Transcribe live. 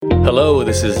Hello,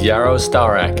 this is Yaro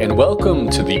Starak, and welcome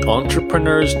to the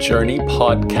Entrepreneur's Journey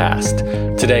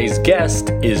podcast. Today's guest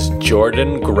is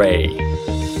Jordan Gray.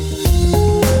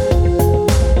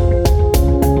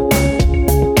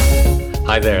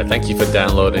 Hi there, thank you for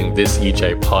downloading this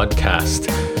EJ podcast.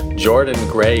 Jordan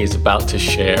Gray is about to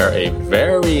share a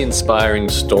very inspiring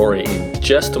story in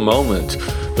just a moment.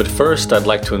 But first, I'd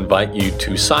like to invite you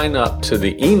to sign up to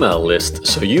the email list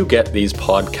so you get these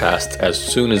podcasts as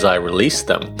soon as I release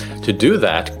them. To do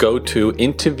that, go to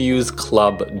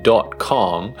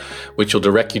interviewsclub.com, which will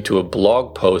direct you to a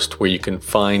blog post where you can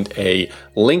find a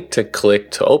link to click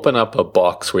to open up a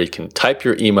box where you can type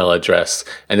your email address,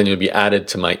 and then you'll be added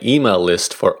to my email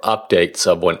list for updates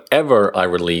of whenever I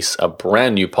release a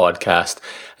brand new podcast.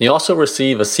 And you also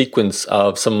receive a sequence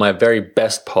of some of my very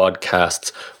best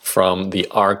podcasts from the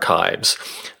archives.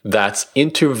 That's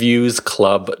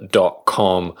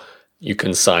interviewsclub.com. You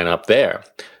can sign up there.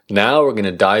 Now we're going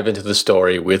to dive into the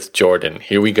story with Jordan.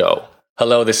 Here we go.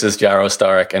 Hello, this is Yaro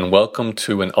Starak, and welcome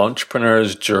to an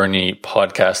Entrepreneur's Journey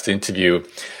podcast interview.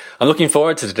 I'm looking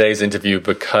forward to today's interview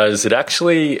because it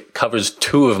actually covers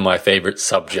two of my favorite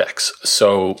subjects.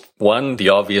 So one, the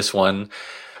obvious one,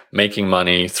 making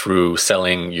money through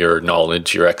selling your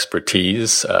knowledge, your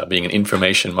expertise, being an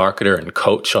information marketer and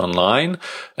coach online,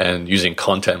 and using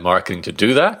content marketing to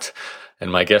do that.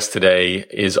 And my guest today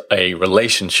is a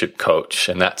relationship coach.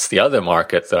 And that's the other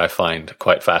market that I find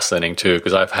quite fascinating too,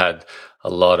 because I've had a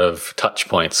lot of touch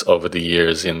points over the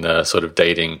years in the sort of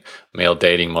male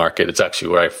dating market. It's actually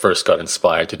where I first got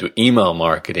inspired to do email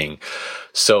marketing.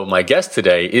 So my guest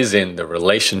today is in the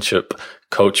relationship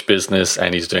coach business,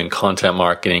 and he's doing content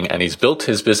marketing, and he's built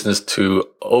his business to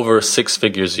over 6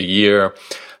 figures a year,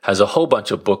 has a whole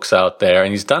bunch of books out there,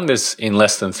 and he's done this in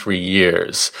less than 3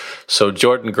 years. So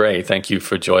Jordan Gray, thank you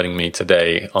for joining me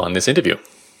today on this interview.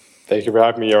 Thank you for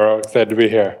having me, Yaro. Excited to be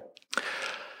here.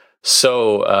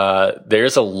 So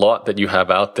there's a lot that you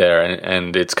have out there,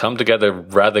 and it's come together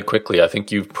rather quickly. I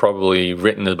think you've probably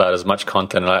written about as much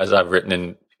content as I've written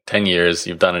in 10 years.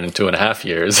 You've done it in 2.5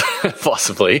 years,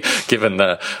 possibly, given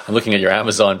I'm looking at your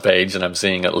Amazon page and I'm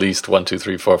seeing at least 1, 2,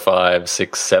 3, 4, 5,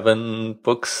 6, 7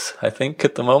 books, I think,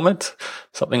 at the moment,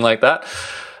 something like that.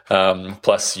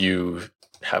 Plus you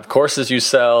have courses you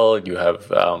sell, you have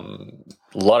a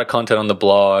lot of content on the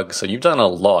blog. So you've done a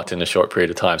lot in a short period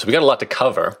of time. So we got a lot to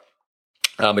cover.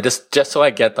 But just so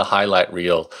I get the highlight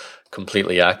reel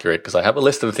completely accurate, because I have a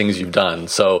list of the things you've done.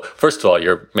 So first of all,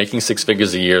 you're making 6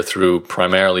 figures a year through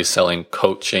primarily selling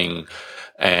coaching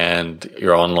and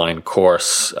your online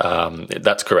course.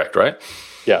 That's correct, right?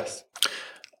 Yes.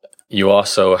 You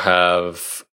also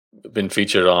have been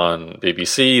featured on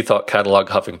BBC, Thought Catalog,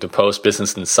 Huffington Post,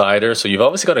 Business Insider. So you've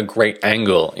obviously got a great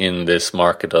angle in this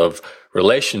market of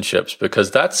relationships,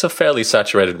 because that's a fairly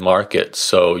saturated market.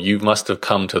 So you must have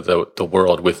come to the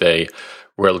world with a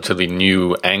relatively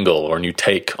new angle or new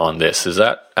take on this. Is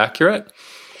that accurate?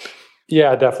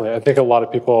 Yeah, definitely. I think a lot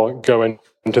of people go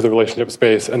into the relationship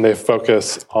space and they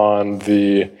focus on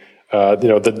the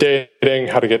dating,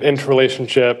 how to get into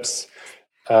relationships,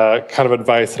 kind of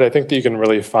advice that I think that you can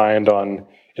really find on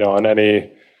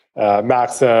any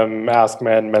Maxim, Ask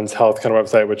Men, Men's Health kind of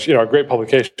website, which are great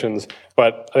publications.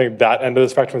 But I think that end of the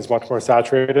spectrum is much more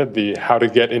saturated, the how to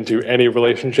get into any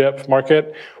relationship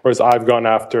market, whereas I've gone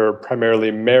after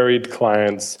primarily married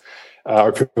clients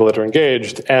or people that are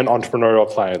engaged and entrepreneurial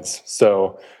clients.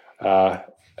 So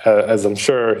as I'm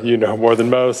sure you know more than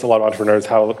most, a lot of entrepreneurs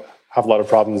have a lot of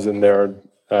problems in their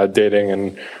dating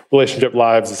and relationship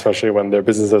lives, especially when their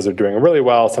businesses are doing really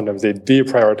well. Sometimes they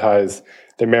deprioritize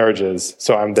their marriages.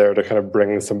 So I'm there to kind of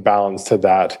bring some balance to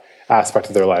that aspect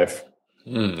of their life.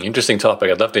 Interesting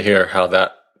topic. I'd love to hear how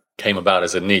that came about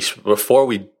as a niche. Before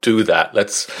we do that,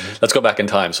 let's go back in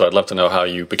time. So I'd love to know how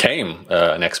you became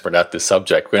an expert at this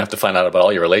subject. We're going to have to find out about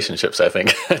all your relationships, I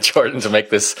think, Jordan, to make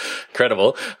this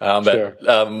credible. Sure.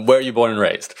 Where are you born and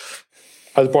raised?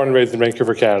 I was born and raised in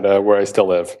Vancouver, Canada, where I still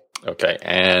live. Okay.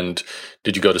 And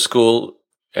did you go to school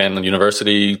and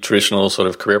university, traditional sort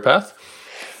of career path?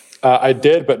 I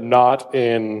did, but not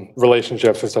in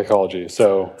relationships or psychology.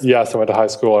 So yes, I went to high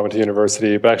school, I went to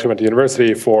university, but I actually went to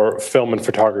university for film and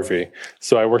photography.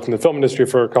 So I worked in the film industry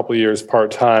for a couple of years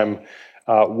part-time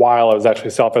while I was actually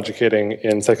self-educating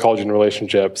in psychology and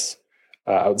relationships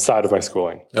outside of my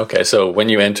schooling. Okay, so when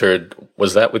you entered,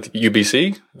 was that with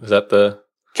UBC? Was that the...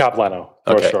 Capilano,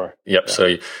 North Shore. Yep.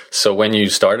 Yeah. So when you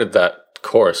started that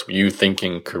course, were you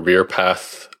thinking career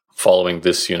path following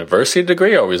this university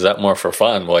degree, or was that more for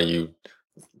fun while you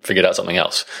figured out something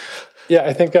else? Yeah,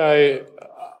 I think I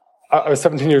I was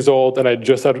 17 years old, and I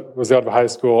just was out of high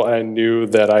school, and I knew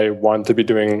that I wanted to be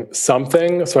doing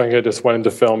something. So I just went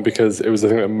into film because it was the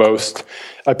thing that most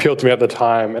appealed to me at the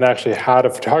time, and I actually had a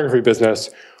photography business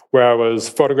where I was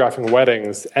photographing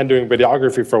weddings and doing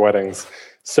videography for weddings.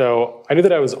 So I knew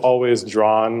that I was always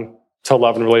drawn to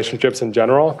love and relationships in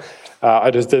general.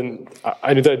 I knew that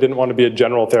I didn't want to be a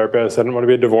general therapist. I didn't want to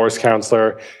be a divorce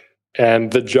counselor.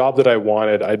 And the job that I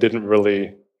wanted, I didn't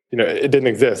really, it didn't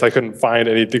exist. I couldn't find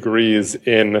any degrees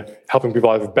in helping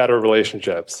people have better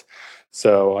relationships.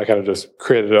 So I kind of just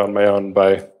created it on my own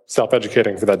by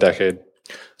self-educating for that decade.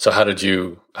 So how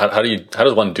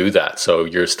does one do that? So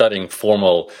you're studying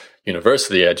formal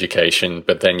university education,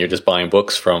 but then you're just buying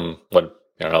books from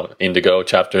Indigo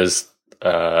chapters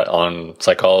on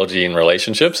psychology and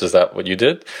relationships. Is that what you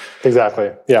did?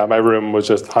 Exactly. Yeah, my room was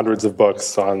just hundreds of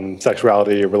books on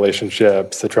sexuality,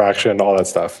 relationships, attraction, all that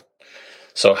stuff.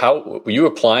 So how were you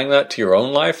applying that to your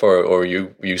own life, or were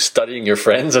you studying your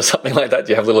friends or something like that?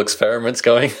 Do you have little experiments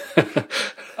going?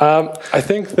 I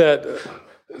think that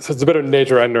so it's a bit of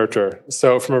nature and nurture.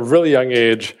 So from a really young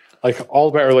age, like all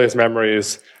of my earliest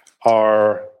memories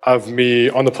are of me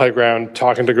on the playground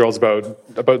talking to girls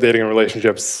about dating and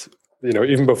relationships.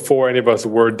 Even before any of us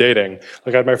were dating.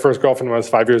 Like I had my first girlfriend when I was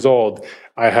 5 years old.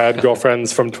 I had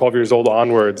girlfriends from 12 years old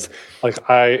onwards. Like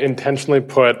I intentionally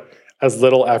put as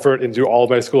little effort into all of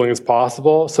my schooling as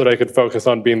possible so that I could focus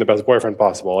on being the best boyfriend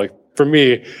possible. Like for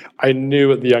me, I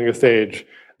knew at the youngest age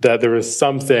that there was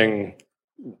something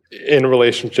in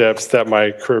relationships that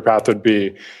my career path would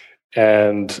be.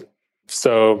 And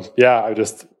so, yeah,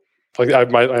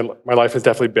 my life has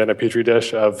definitely been a petri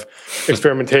dish of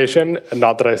experimentation, and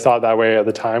not that I saw it that way at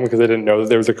the time because I didn't know that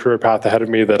there was a career path ahead of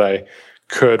me that I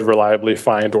could reliably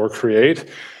find or create.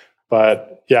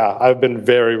 But yeah, I've been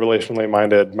very relationally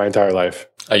minded my entire life.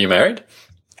 Are you married?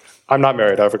 I'm not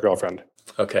married. I have a girlfriend.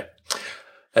 Okay.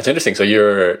 That's interesting. So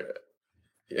you're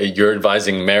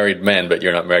advising married men, but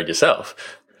you're not married yourself.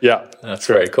 Yeah. That's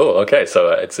very cool. Okay. So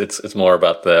it's more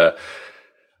about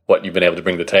what you've been able to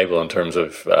bring to the table in terms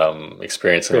of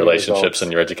experience in relationships results.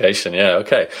 And your education. Yeah.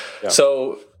 Okay. Yeah.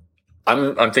 So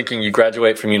I'm thinking you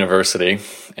graduate from university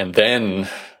and then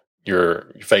you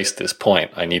face this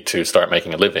point. I need to start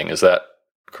making a living. Is that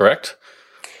correct?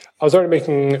 I was already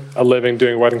making a living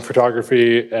doing wedding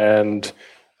photography and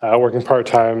working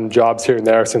part-time jobs here and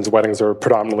there since weddings are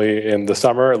predominantly in the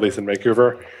summer, at least in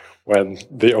Vancouver, when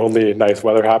the only nice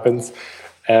weather happens.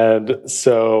 And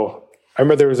so I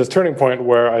remember there was this turning point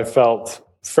where I felt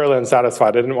fairly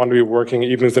unsatisfied. I didn't want to be working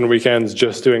evenings and weekends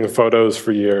just doing photos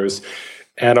for years.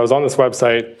 And I was on this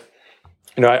website,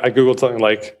 I Googled something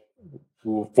like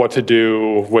what to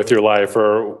do with your life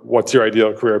or what's your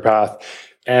ideal career path.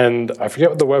 And I forget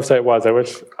what the website was. I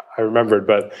wish I remembered,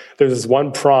 but there's this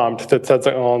one prompt that said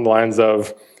something along the lines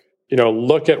of,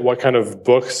 look at what kind of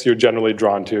books you're generally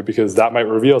drawn to, because that might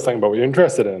reveal something about what you're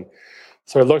interested in.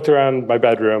 So I looked around my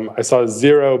bedroom. I saw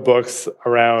 0 books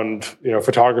around,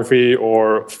 photography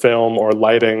or film or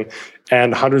lighting,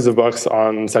 and hundreds of books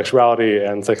on sexuality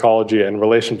and psychology and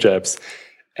relationships.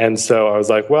 And so I was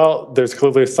like, well, there's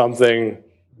clearly something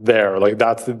there. Like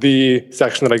that's the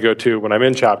section that I go to when I'm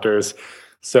in chapters.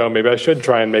 So maybe I should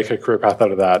try and make a career path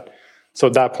out of that. So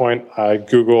at that point, I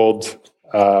Googled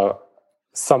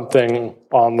something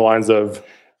on the lines of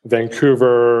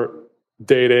Vancouver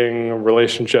dating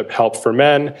relationship help for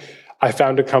men. I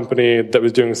found a company that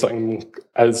was doing something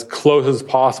as close as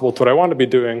possible to what I wanted to be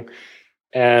doing.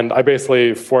 And I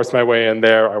basically forced my way in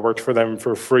there. I worked for them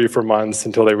for free for months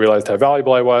until they realized how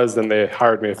valuable I was. Then they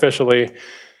hired me officially.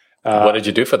 What did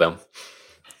you do for them?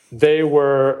 So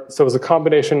it was a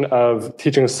combination of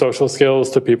teaching social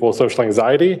skills to people with social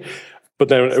anxiety, but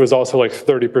then it was also like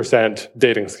 30%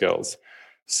 dating skills.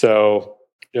 So,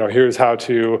 here's how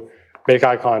to make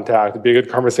eye contact, be a good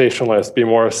conversationalist, be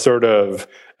more assertive,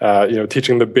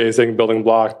 teaching the basic building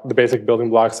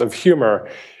blocks of humor.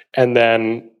 And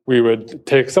then we would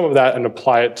take some of that and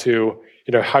apply it to,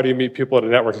 how do you meet people at a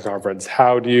networking conference?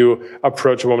 How do you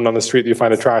approach a woman on the street that you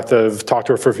find attractive, talk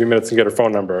to her for a few minutes and get her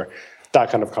phone number? That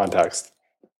kind of context.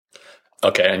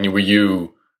 Okay. And were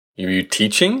you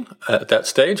teaching at that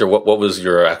stage, or what was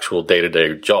your actual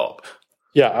day-to-day job?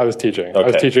 Yeah, I was teaching. Okay. I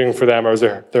was teaching for them. I was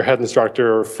their head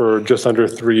instructor for just under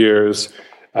 3 years.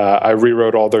 I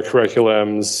rewrote all their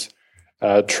curriculums,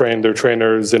 trained their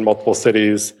trainers in multiple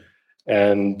cities,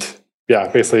 and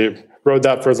basically rode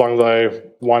that for as long as I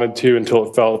wanted to until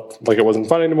it felt like it wasn't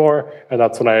fun anymore. And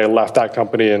that's when I left that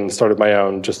company and started my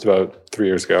own just about 3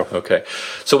 years ago. Okay.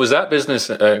 So was that business,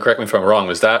 correct me if I'm wrong,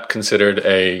 was that considered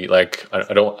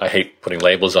I hate putting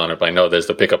labels on it, but I know there's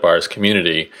the pickup artist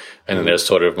community and then there's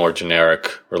sort of more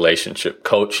generic relationship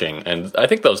coaching. And I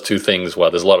think those two things, while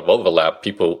there's a lot of overlap,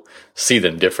 people see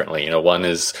them differently. One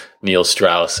is Neil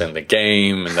Strauss and the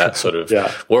game and that sort of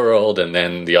world. And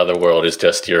then the other world is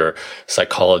just your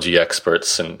psychology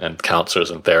experts and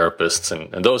counselors and therapists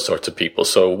and those sorts of people.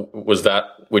 So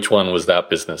which one was that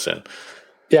business in?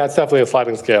 Yeah, it's definitely a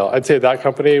sliding scale. I'd say that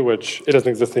company, which it doesn't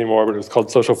exist anymore, but it was called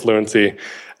Social Fluency.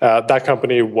 That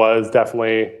company was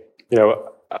definitely,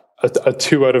 a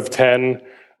 2 out of 10,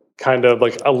 kind of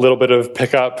like a little bit of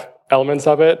pickup elements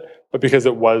of it. But because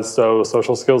it was so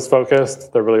social skills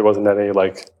focused, there really wasn't any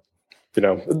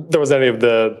there wasn't any of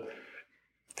the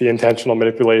intentional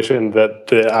manipulation that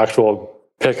the actual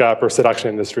pickup or seduction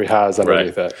industry has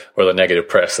underneath it. Or the negative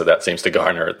press that seems to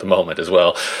garner at the moment as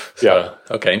well. So,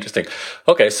 okay, interesting.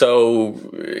 Okay, so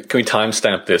can we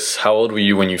timestamp this? How old were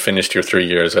you when you finished your 3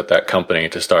 years at that company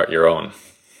to start your own?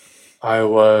 I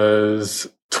was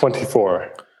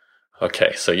 24.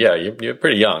 Okay, so yeah, you're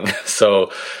pretty young.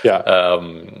 So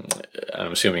I'm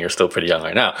assuming you're still pretty young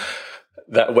right now.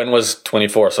 When was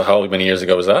 24? So how many years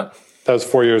ago was that? That was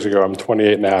 4 years ago. I'm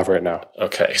 28 and a half right now.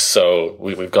 Okay, so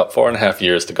we've got 4.5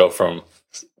 years to go from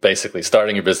basically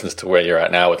starting your business to where you're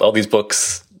at now with all these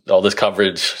books, all this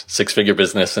coverage, 6-figure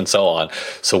business, and so on.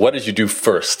 So what did you do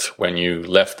first when you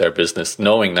left their business?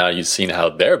 Knowing now you've seen how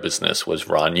their business was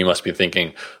run, you must be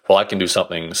thinking, well, I can do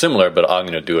something similar, but I'm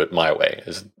going to do it my way.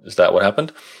 Is that what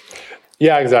happened?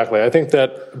 Yeah, exactly. I think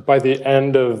that by the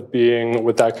end of being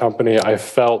with that company, I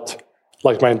felt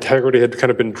like my integrity had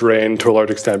kind of been drained to a large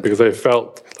extent because I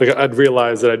felt like I'd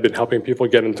realized that I'd been helping people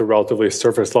get into relatively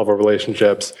surface level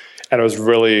relationships. And it was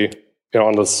really,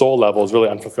 on the soul level, it was really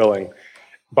unfulfilling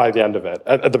by the end of it.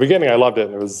 At the beginning, I loved it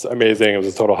and it was amazing. It was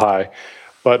a total high.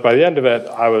 But by the end of it,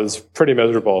 I was pretty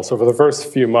miserable. So for the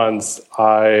first few months,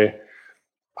 I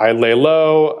lay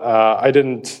low. I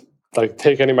didn't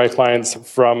take any of my clients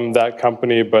from that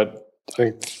company, but I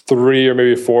think 3 or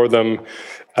maybe 4 of them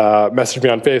messaged me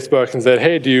on Facebook and said,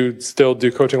 hey, do you still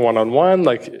do coaching one-on-one?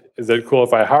 Is it cool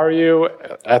if I hire you?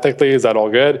 Ethically, is that all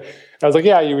good? And I was like,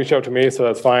 yeah, you reach out to me, so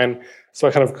that's fine. So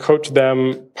I kind of coached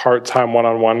them part-time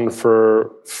one-on-one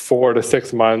for 4 to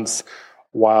 6 months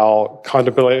while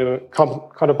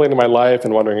contemplating my life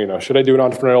and wondering, should I do an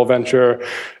entrepreneurial venture?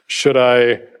 Should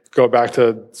I go back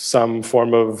to some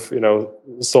form of,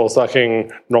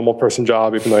 soul-sucking normal person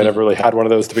job, even though I never really had one of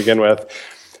those to begin with?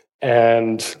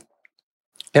 And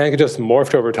it just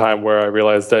morphed over time where I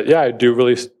realized that, I do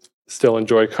really still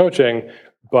enjoy coaching,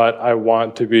 but I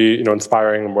want to be,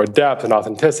 inspiring more depth and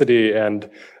authenticity and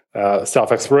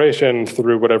self-exploration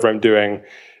through whatever I'm doing.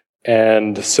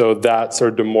 And so that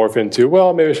started to morph into,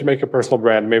 well, maybe I should make a personal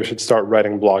brand. Maybe I should start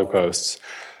writing blog posts.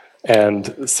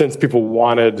 And since people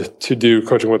wanted to do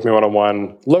coaching with me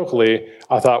one-on-one locally,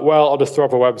 I thought, well, I'll just throw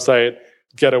up a website,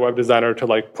 get a web designer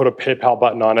to put a PayPal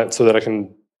button on it so that I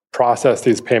can process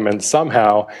these payments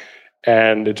somehow.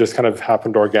 And it just kind of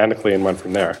happened organically and went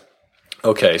from there.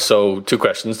 Okay, so 2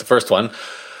 questions. The first one,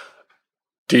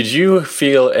 did you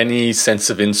feel any sense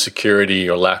of insecurity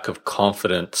or lack of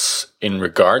confidence in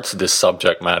regards to this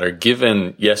subject matter,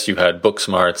 given, yes, you had book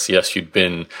smarts, yes, you'd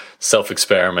been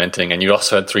self-experimenting, and you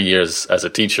also had 3 years as a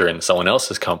teacher in someone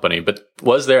else's company, but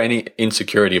was there any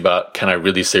insecurity about, can I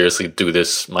really seriously do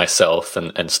this myself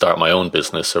and start my own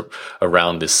business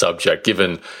around this subject,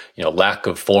 given, lack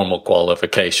of formal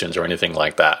qualifications or anything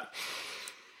like that?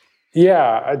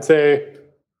 Yeah, I'd say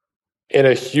in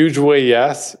a huge way,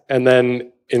 yes. And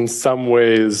then in some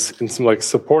ways, in some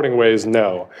supporting ways,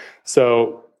 no.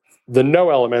 So the no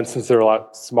element, since they're a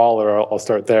lot smaller, I'll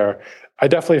start there. I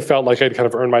definitely felt like I'd kind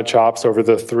of earned my chops over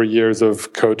the 3 years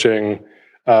of coaching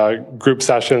group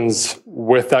sessions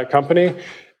with that company.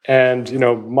 And,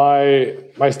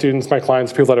 my students, my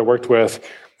clients, people that I worked with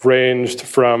ranged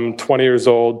from 20 years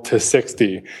old to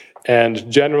 60.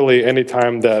 And generally,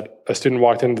 anytime that a student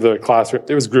walked into the classroom,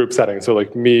 it was group setting. So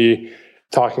me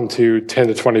talking to 10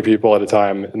 to 20 people at a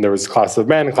time, and there was classes of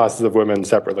men and classes of women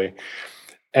separately.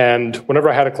 And whenever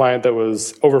I had a client that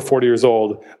was over 40 years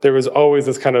old, there was always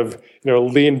this kind of,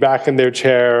 lean back in their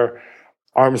chair,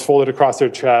 arms folded across their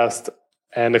chest,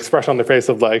 and expression on their face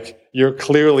of you're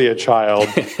clearly a child.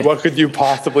 What could you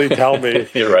possibly tell me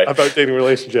about dating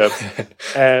relationships?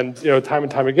 And, time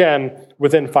and time again,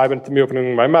 within 5 minutes of me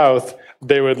opening my mouth,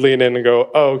 they would lean in and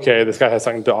go, oh, okay, this guy has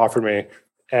something to offer me.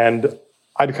 And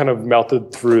I'd kind of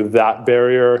melted through that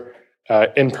barrier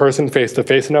in person,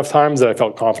 face-to-face enough times that I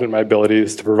felt confident in my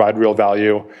abilities to provide real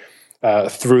value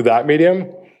through that medium.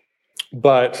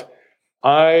 But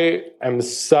I am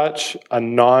such a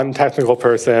non-technical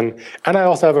person, and I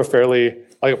also have a fairly,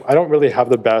 I don't really have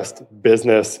the best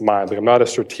business mind. Like, I'm not a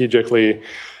strategically,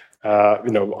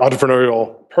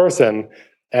 entrepreneurial person,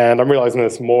 and I'm realizing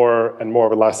this more and more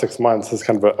over the last 6 months. Is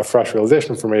kind of a fresh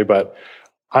realization for me, but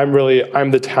I'm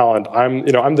the talent. I'm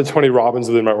the Tony Robbins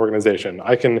within my organization.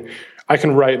 I can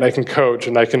write and I can coach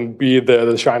and I can be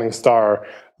the shining star,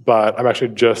 but I'm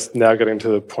actually just now getting to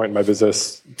the point in my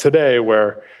business today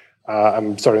where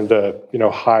I'm starting to,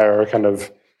 hire kind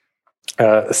of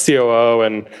COO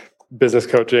and business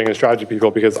coaching and strategy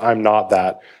people because I'm not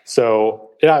that. So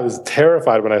yeah, I was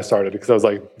terrified when I started because I was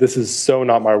like, this is so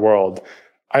not my world.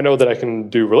 I know that I can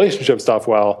do relationship stuff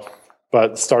well,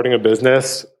 but starting a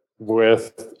business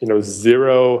with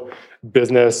zero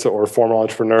business or formal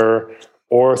entrepreneur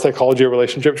or psychology or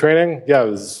relationship training, yeah, it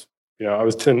was I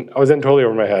was in totally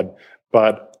over my head.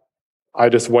 But I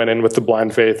just went in with the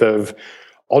blind faith of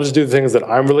I'll just do the things that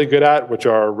I'm really good at, which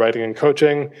are writing and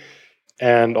coaching,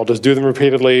 and I'll just do them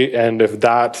repeatedly. And if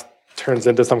that turns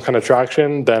into some kind of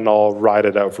traction, then I'll ride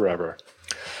it out forever.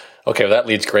 Okay, well, that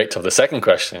leads great to the second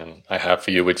question I have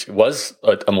for you, which was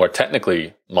a more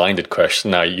technically minded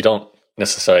question. Now, you don't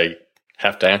necessarily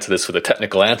have to answer this with a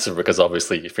technical answer because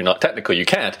obviously if you're not technical, you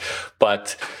can't.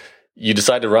 But you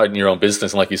decide to run your own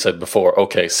business. And like you said before,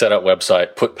 okay, set up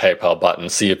website, put PayPal button,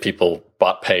 see if people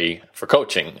pay for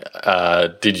coaching.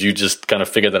 Did you just kind of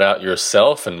figure that out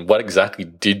yourself? And what exactly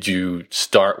did you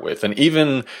start with? And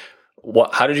even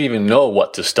how did you even know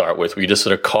what to start with? Were you just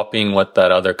sort of copying what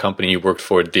that other company you worked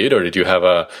for did? Or did you have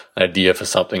an idea for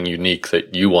something unique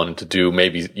that you wanted to do?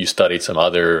 Maybe you studied some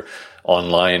other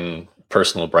online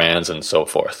personal brands and so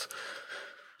forth.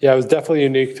 Yeah, it was definitely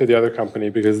unique to the other company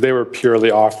because they were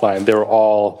purely offline. They were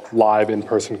all live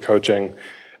in-person coaching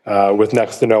with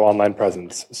next to no online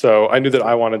presence. So I knew that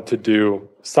I wanted to do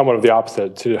somewhat of the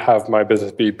opposite, to have my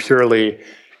business be purely,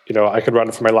 I could run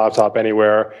it from my laptop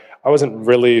anywhere. I wasn't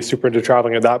really super into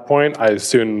traveling at that point. I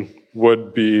soon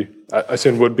would become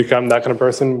that kind of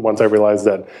person once I realized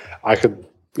that I could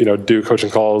do coaching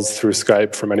calls through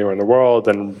Skype from anywhere in the world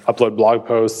and upload blog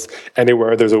posts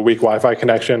anywhere there's a weak Wi-Fi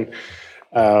connection.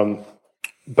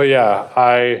 But yeah,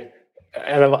 I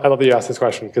love that you asked this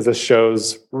question because this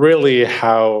shows really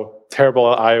how terrible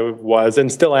I was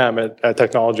and still am at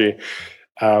technology.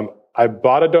 I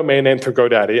bought a domain name through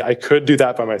GoDaddy. I could do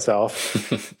that by myself.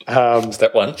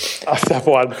 Step one. Step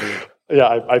one.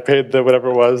 Yeah, I paid whatever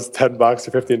it was, $10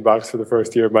 or $15 for the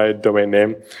first year of my domain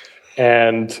name.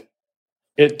 And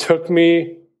it took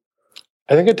me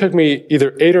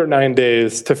either 8 or 9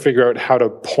 days to figure out how to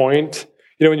point.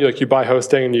 When you buy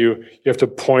hosting and you have to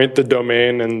point the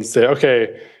domain and say,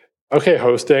 okay,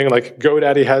 hosting, like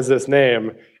GoDaddy has this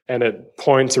name, and it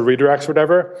points or redirects or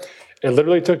whatever. It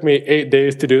literally took me 8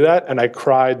 days to do that, and I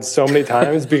cried so many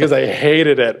times because I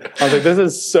hated it. I was like, this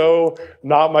is so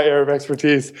not my area of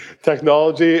expertise.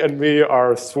 Technology and me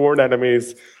are sworn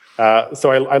enemies.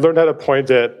 So I learned how to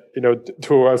point it, to a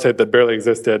website that barely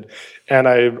existed, and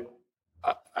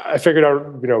I figured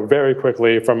out, very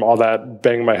quickly from all that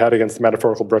banging my head against the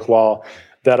metaphorical brick wall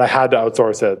that I had to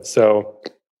outsource it. So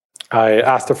I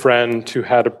asked a friend who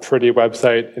had a pretty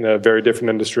website in a very different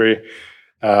industry,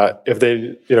 if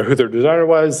they, who their designer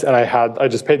was, and I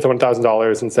just paid someone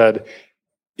 $1,000 and said,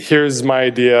 "Here's my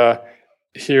idea.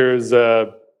 Here's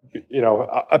a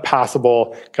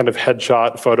passable kind of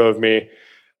headshot photo of me.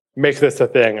 Make this a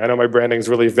thing. I know my branding is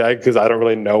really vague because I don't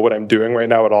really know what I'm doing right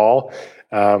now at all.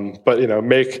 But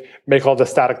make all the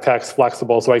static text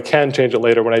flexible so I can change it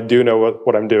later when I do know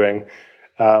what I'm doing."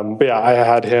 But yeah, I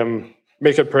had him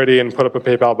make it pretty and put up a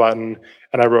PayPal button,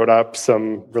 and I wrote up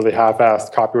some really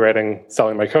half-assed copywriting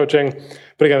selling my coaching.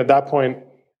 But again, at that point,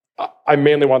 I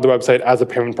mainly wanted the website as a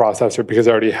payment processor because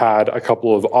I already had a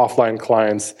couple of offline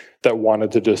clients that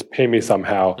wanted to just pay me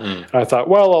somehow. And I thought,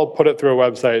 well, I'll put it through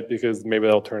a website because maybe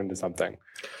that'll turn into something.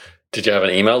 Did you have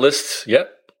an email list yet?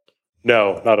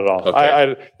 No, not at all.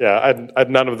 Okay. I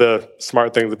had none of the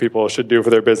smart things that people should do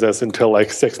for their business until like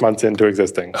 6 months into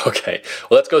existing. Okay.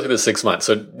 Well, let's go through the 6 months.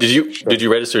 So did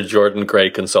you register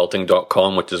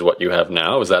jordangrayconsulting.com, which is what you have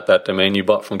now? Is that domain you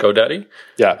bought from GoDaddy?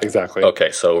 Yeah, exactly. Okay.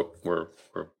 So we're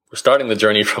starting the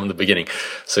journey from the beginning.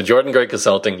 So Jordan Gray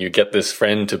Consulting, you get this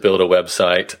friend to build a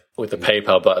website with a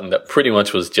PayPal button that pretty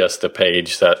much was just a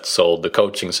page that sold the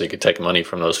coaching so you could take money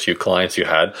from those few clients you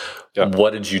had. Yeah.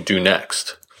 What did you do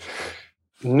next?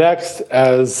 Next,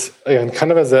 as an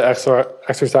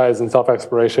exercise in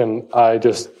self-exploration, I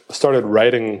just started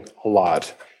writing a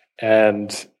lot.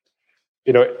 And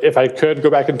if I could go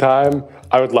back in time,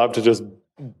 I would love to just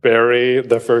bury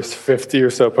the first 50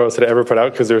 or so posts that I ever put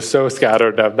out because they're so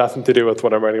scattered and have nothing to do with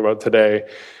what I'm writing about today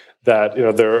that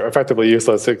they're effectively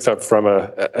useless except from a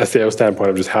SEO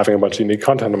standpoint of just having a bunch of unique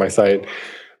content on my site.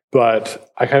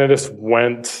 But I kind of just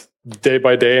went day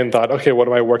by day and thought, okay, what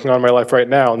am I working on in my life right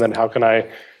now? And then how can I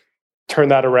turn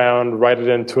that around, write it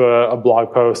into a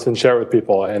blog post and share it with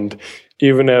people? And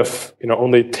even if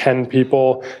only 10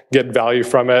 people get value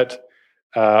from it,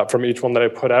 from each one that I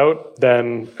put out,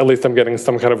 then at least I'm getting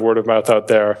some kind of word of mouth out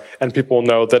there, and people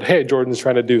know that, hey, Jordan's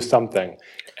trying to do something.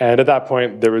 And at that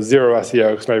point, there was zero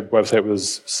SEO because my website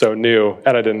was so new,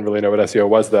 and I didn't really know what SEO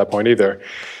was at that point either,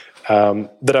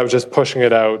 that I was just pushing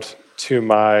it out to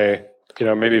my,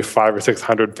 maybe 500 or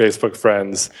 600 Facebook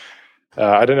friends.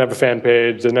 I didn't have a fan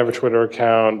page, didn't have a Twitter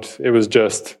account. It was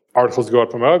just articles go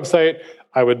up on my website.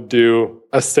 I would do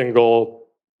a single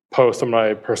post on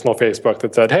my personal Facebook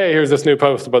that said, hey, here's this new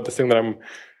post about this thing that I'm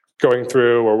going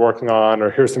through or working on,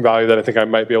 or here's some value that I think I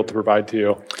might be able to provide to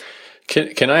you.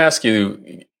 Can I ask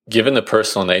you, given the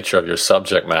personal nature of your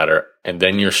subject matter, and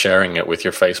then you're sharing it with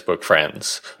your Facebook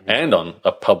friends and on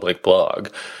a public blog,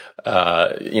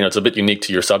 it's a bit unique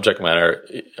to your subject matter.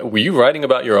 Were you writing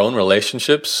about your own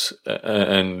relationships,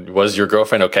 and was your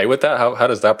girlfriend okay with that? How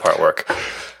does that part work?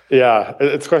 Yeah,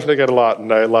 it's a question I get a lot,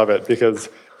 and I love it because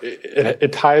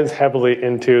it ties heavily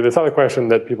into this other question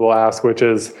that people ask, which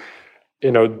is,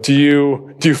 do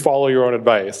you follow your own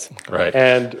advice? Right.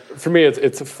 And for me,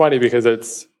 it's funny because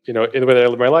it's, in the way that I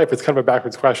live my life, it's kind of a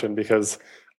backwards question because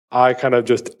I kind of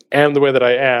just am the way that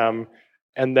I am.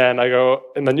 And then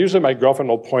usually my girlfriend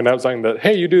will point out something that,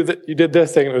 hey, you did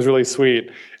this thing, and it was really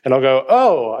sweet. And I'll go,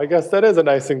 oh, I guess that is a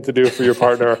nice thing to do for your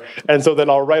partner. And so then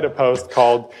I'll write a post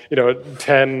called,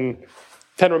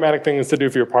 10 romantic things to do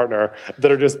for your partner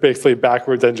that are just basically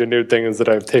backwards engineered things that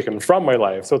I've taken from my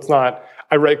life. So it's not,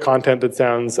 I write content that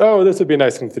sounds, oh, this would be a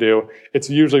nice thing to do. It's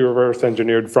usually reverse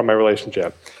engineered from my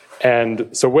relationship.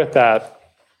 And so with that,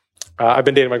 I've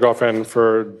been dating my girlfriend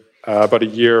for about a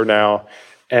year now.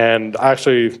 And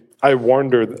I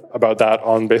warned her about that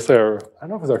on basically I don't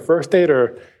know if it was our first date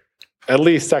or at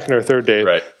least second or third date.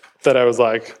 Right. That I was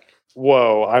like,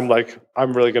 whoa, I'm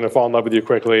really going to fall in love with you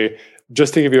quickly.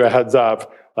 Just to give you a heads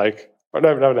up,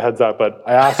 not a heads up, but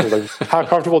I asked her, how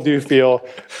comfortable do you feel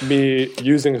me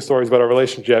using stories about our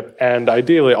relationship and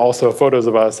ideally also photos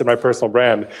of us in my personal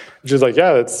brand? She's like,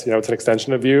 yeah, it's an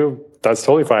extension of you. That's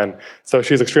totally fine. So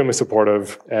she's extremely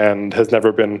supportive and has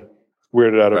never been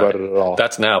weirded out about it at all.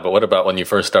 That's now, but what about when you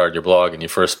first started your blog and you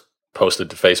first posted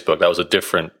to Facebook? That was a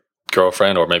different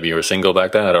girlfriend, or maybe you were single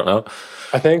back then? I don't know.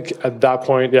 I think at that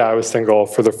point, yeah, I was single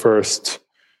for the first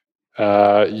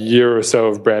year or so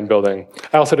of brand building.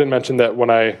 I also didn't mention that when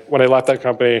I left that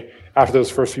company after those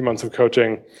first few months of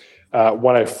coaching,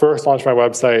 when I first launched my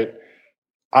website,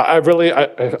 I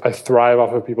thrive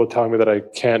off of people telling me that I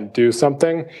can't do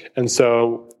something. And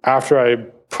so after I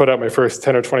put out my first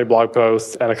 10 or 20 blog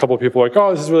posts and a couple of people were like,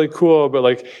 oh, this is really cool,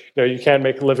 but you can't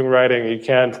make a living writing, you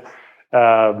can't,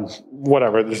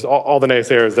 whatever. There's all the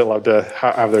naysayers that love to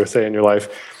have their say in your life.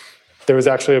 There was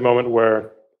actually a moment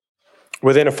where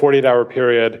within a 48-hour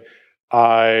period,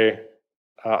 I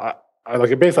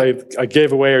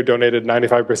gave away or donated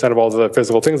 95% of all the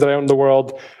physical things that I own in the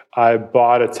world. I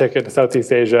bought a ticket to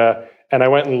Southeast Asia, and I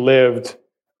went and lived.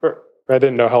 I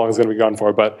didn't know how long I was going to be gone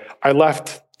for, but I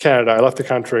left Canada. I left the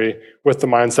country with the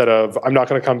mindset of I'm not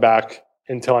going to come back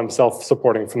until I'm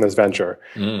self-supporting from this venture.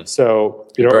 So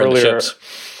earlier,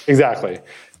 exactly.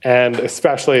 And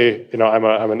especially,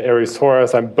 I'm an Aries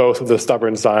Taurus. I'm both of the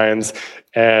stubborn signs,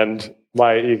 and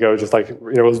my ego just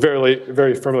was very,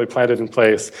 very firmly planted in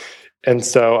place. And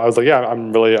so I was like, yeah,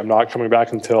 I'm not coming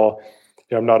back until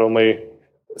I'm not only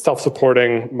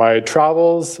self-supporting my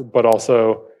travels, but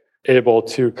also able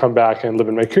to come back and live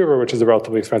in Vancouver, which is a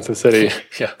relatively expensive city,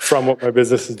 from what my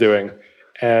business is doing.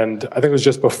 And I think it was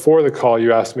just before the call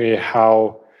you asked me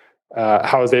how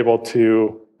I was able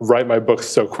to write my books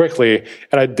so quickly.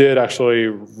 And I did actually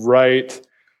write,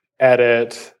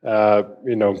 edit,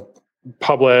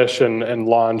 publish and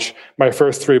launch my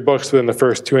first 3 books within the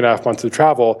first 2.5 months of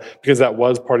travel, because that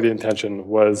was part of the intention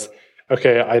was,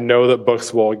 okay, I know that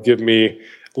books will give me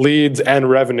leads and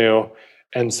revenue.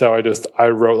 And so I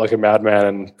wrote like a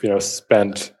madman and,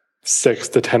 spent 6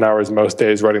 to 10 hours most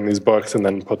days writing these books and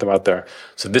then put them out there.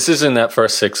 So this is in that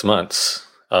first 6 months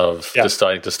of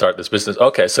deciding to start this business.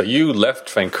 Okay. So you left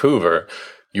Vancouver,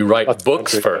 you write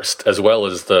books first, as well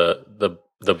as the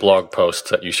blog posts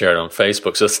that you shared on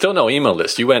Facebook. So still no email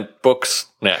list. You went books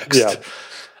next.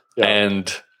 Yeah.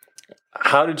 And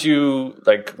how did you,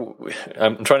 like,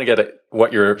 I'm trying to get at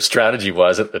what your strategy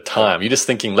was at the time. You're just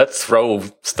thinking, let's throw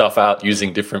stuff out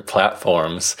using different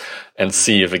platforms and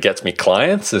see if it gets me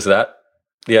clients. Is that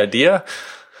the idea?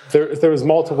 There was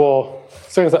multiple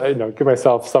things. Give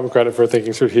myself some credit for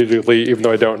thinking strategically, even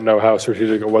though I don't know how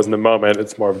strategic it was in the moment.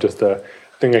 It's more of just a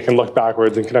thing I can look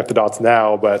backwards and connect the dots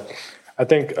now. But I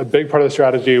think a big part of the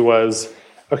strategy was,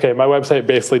 okay, my website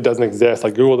basically doesn't exist.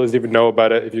 Like, Google doesn't even know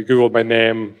about it. If you Googled my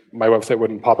name, my website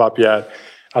wouldn't pop up yet.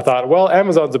 I thought, well,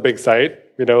 Amazon's a big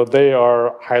site. They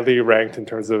are highly ranked in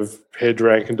terms of page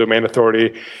rank and domain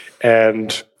authority.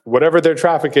 And whatever their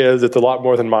traffic is, it's a lot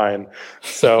more than mine.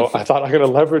 So I thought I'm going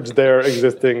to leverage their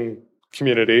existing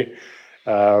community.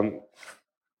 And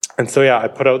so, I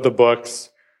put out the books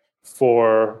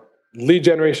for lead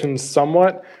generation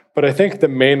somewhat. But I think the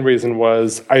main reason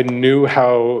was I knew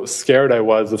how scared I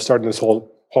was of starting this whole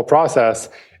process.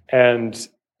 And,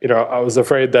 I was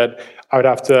afraid that I would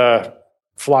have to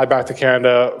fly back to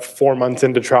Canada 4 months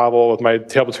into travel with my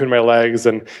tail between my legs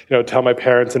and, tell my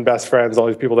parents and best friends, all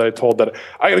these people that I told that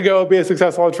I got to go be a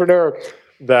successful entrepreneur,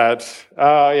 that,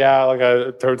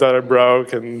 it turns out I'm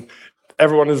broke and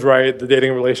everyone is right. The dating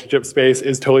and relationship space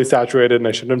is totally saturated and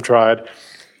I shouldn't have tried.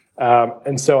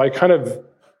 And so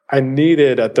I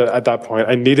needed at that point,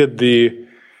 I needed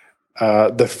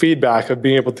the feedback of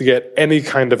being able to get any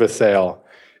kind of a sale.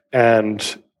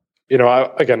 And, I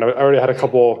already had a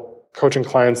couple coaching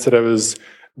clients that I was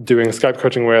doing Skype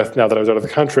coaching with now that I was out of the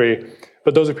country,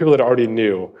 but those are people that I already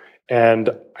knew. And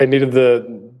I needed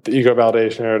the ego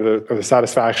validation or the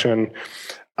satisfaction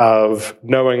of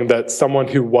knowing that someone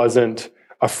who wasn't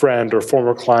a friend or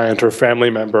former client or family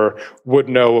member would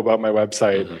know about my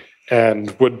website. Mm-hmm.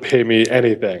 And would pay me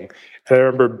anything. And I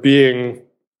remember being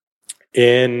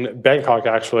in Bangkok,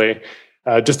 actually,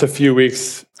 just a few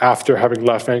weeks after having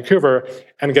left Vancouver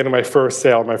and getting my first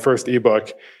sale, my first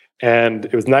ebook. And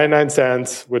it was 99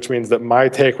 cents, which means that my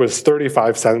take was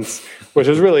 35 cents, which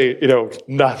is really,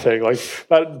 nothing. Like,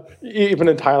 that, even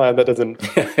in Thailand, that doesn't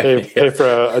pay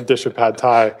for a dish of pad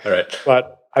thai. All right.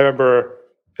 But I remember,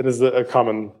 it is a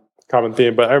common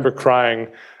theme, but I remember crying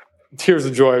tears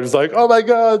of joy. I was like, oh my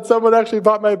God, someone actually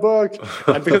bought my book.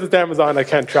 And because it's Amazon, I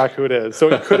can't track who it is. So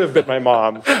it could have been my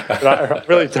mom. And I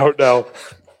really don't know.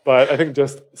 But I think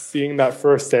just seeing that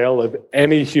first sale of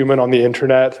any human on the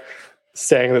internet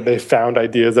saying that they found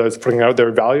ideas that I was putting out there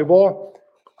valuable,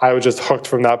 I was just hooked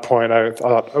from that point. I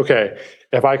thought, okay,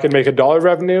 if I can make $1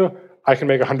 revenue, I can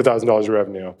make $100,000 of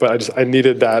revenue. But I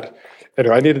needed that.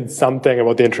 I needed something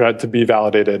about the internet to be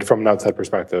validated from an outside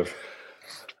perspective.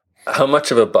 How much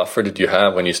of a buffer did you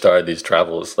have when you started these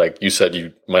travels? Like you said,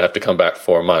 you might have to come back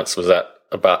 4 months. Was that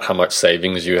about how much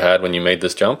savings you had when you made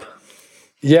this jump?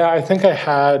 Yeah, I think I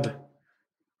had,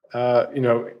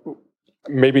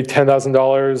 maybe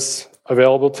 $10,000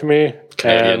 available to me.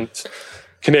 Canadian. And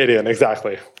Canadian,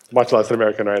 exactly. Much less than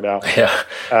American right now.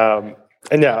 Yeah.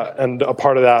 And a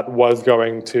part of that was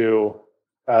going to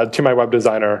my web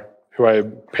designer, who I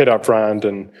paid up front,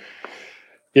 and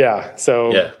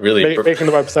really making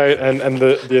the website and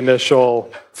the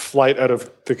initial flight out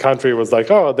of the country was like,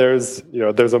 oh,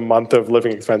 there's a month of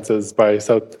living expenses by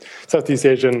Southeast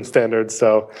Asian standards,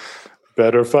 so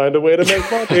better find a way to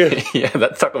make money. Yeah,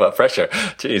 let's talk about pressure.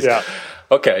 Jeez. Yeah.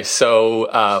 Okay, so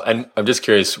and I'm just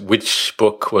curious, which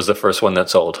book was the first one that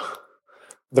sold?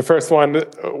 The first one,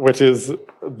 which is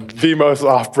the most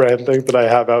off-brand thing that I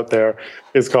have out there,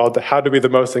 is called How to Be the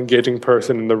Most Engaging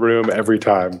Person in the Room Every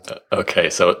Time. Okay,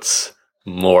 so it's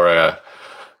more a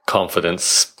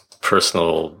confidence,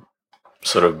 personal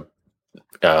sort of,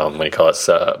 what do you call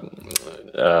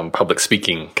it, public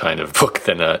speaking kind of book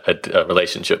than a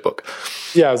relationship book.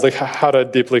 Yeah, it was like how to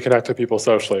deeply connect with people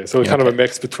socially. So it was kind of a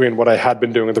mix between what I had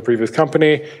been doing with the previous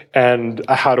company and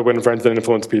how to win friends and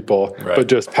influence people, but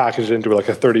just packaged into like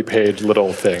a 30-page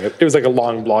little thing. It was like a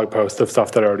long blog post of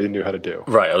stuff that I already knew how to do.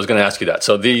 Right, I was going to ask you that.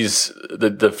 So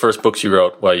the first books you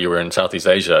wrote while you were in Southeast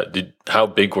Asia, how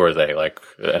big were they?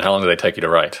 And how long did they take you to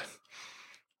write?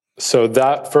 So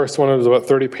that first one was about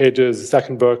 30 pages. The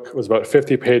second book was about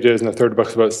 50 pages, and the third book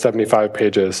was about 75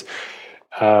 pages.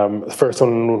 The first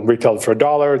one retailed for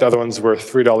 $1. The other ones were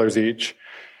 $3 each.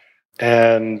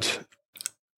 And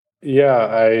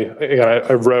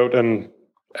I wrote and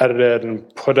edited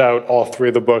and put out all three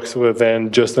of the books within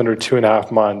just under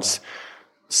 2.5 months.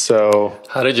 So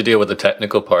how did you deal with the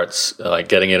technical parts, like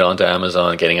getting it onto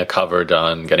Amazon, getting a cover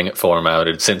done, getting it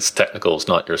formatted, since technical is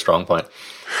not your strong point?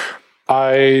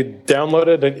 I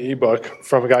downloaded an ebook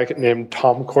from a guy named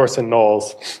Tom Corson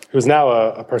Knowles, who's now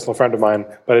a personal friend of mine,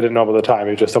 but I didn't know him at the time.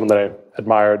 He was just someone that I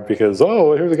admired because,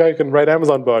 here's a guy who can write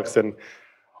Amazon books. And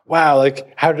wow,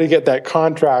 like how did he get that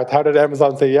contract? How did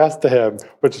Amazon say yes to him?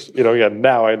 Which, again,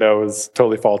 now I know is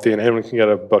totally faulty, and anyone can get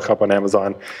a book up on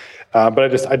Amazon. But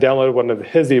I downloaded one of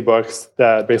his ebooks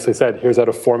that basically said, here's how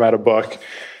to format a book.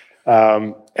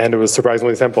 And it was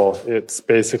surprisingly simple. It's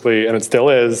basically, and it still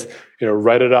is,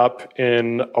 write it up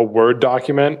in a Word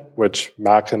document, which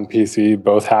Mac and PC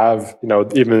both have.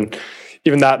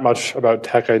 Even that much about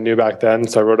tech I knew back then.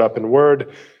 So I wrote it up in Word.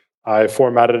 I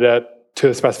formatted it to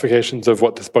the specifications of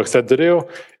what this book said to do.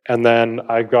 And then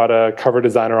I got a cover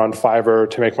designer on Fiverr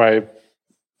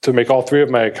to make all three of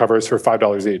my covers for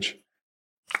 $5 each.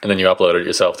 And then you uploaded it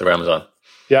yourself through Amazon.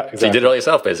 Yeah, exactly. So you did it all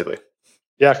yourself, basically.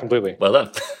 Yeah, completely. Well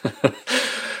done.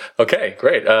 Okay,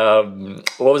 great.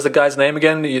 What was the guy's name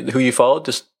again, who you followed?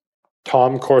 Just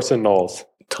Tom Corson Knowles.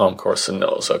 Tom Corson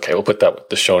Knowles. Okay, we'll put that with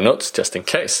the show notes just in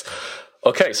case.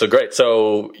 Okay, so great.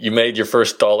 So you made your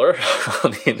first dollar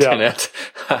on the internet.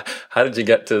 Yeah. How did you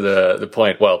get to the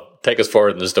point? Well, take us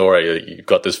forward in the story. You've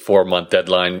got this 4-month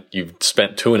deadline. You've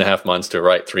spent 2.5 months to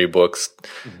write 3 books.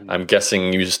 Mm-hmm. I'm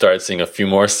guessing you started seeing a few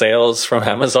more sales from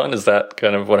Amazon. Is that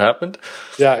kind of what happened?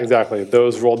 Yeah, exactly.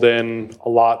 Those rolled in a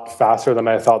lot faster than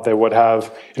I thought they would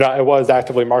have. I was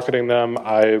actively marketing them.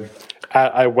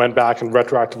 I went back and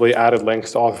retroactively added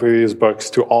links to all 3 of these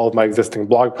books to all of my existing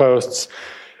blog posts.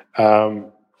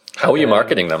 How are you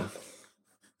marketing them?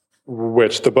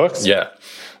 Which, the books? Yeah.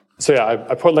 So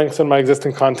I put links in my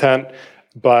existing content,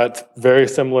 but very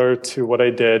similar to what I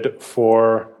did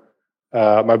for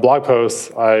my blog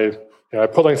posts. I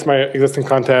put links to my existing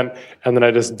content, and then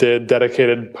I just did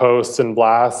dedicated posts and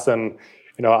blasts. And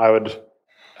I would,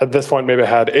 at this point, maybe I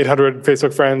had 800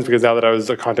 Facebook friends, because now that I was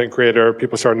a content creator,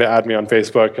 people started to add me on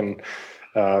Facebook and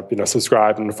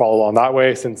subscribe and follow along that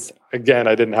way, since, again,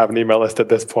 I didn't have an email list at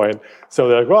this point. So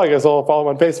they're like, well, I guess I'll follow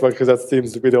him on Facebook, because that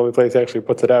seems to be the only place he actually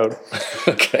puts it out.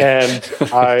 Okay.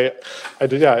 And I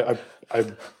did,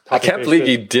 I can't believe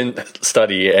you didn't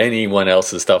study anyone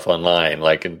else's stuff online.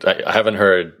 Like, I haven't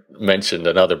heard mentioned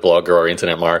another blogger or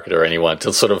internet marketer or anyone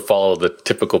to sort of follow the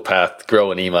typical path,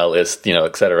 grow an email list,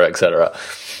 et cetera, et cetera.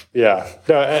 Yeah.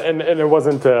 No, and it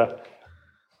wasn't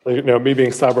me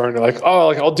being stubborn,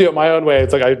 I'll do it my own way.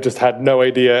 It's like I just had no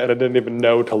idea, and I didn't even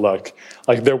know to look.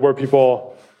 Like, there were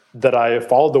people that I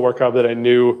followed the work of that I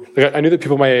knew. I knew that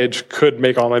people my age could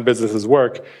make online businesses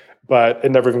work, but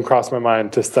it never even crossed my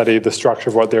mind to study the structure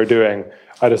of what they're doing.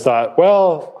 I just thought,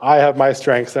 well, I have my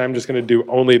strengths, and I'm just going to do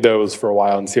only those for a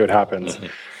while and see what happens.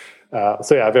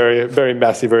 Mm-hmm. Very, very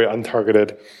messy, very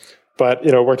untargeted, but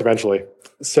it worked eventually.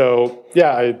 So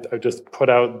I just put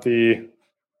out the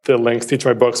links to each of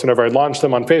my books whenever I launched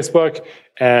them on Facebook,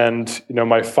 and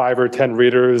my 5 or 10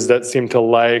 readers that seemed to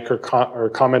like or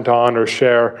comment on or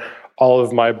share all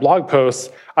of my blog posts,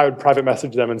 I would private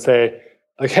message them and say,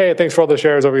 hey, thanks for all the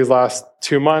shares over these last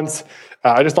 2 months.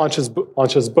 I just launched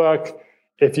his book.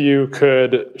 If you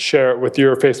could share it with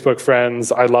your Facebook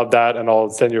friends, I love that, and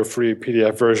I'll send you a free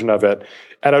PDF version of it.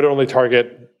 And I'd only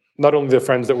target not only the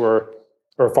friends that were,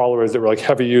 or followers that were like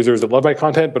heavy users that love my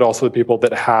content, but also the people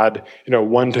that had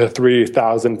 1,000 to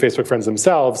 3,000 Facebook friends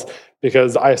themselves,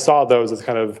 because I saw those as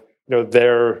kind of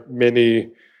their mini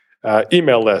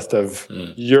email list of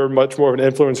you're much more of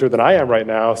an influencer than I am right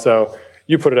now, so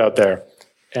you put it out there.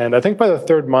 And I think by the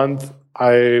 3rd month,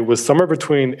 I was somewhere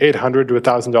between $800 to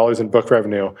 $1,000 in book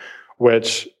revenue,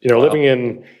 which wow. Living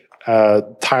in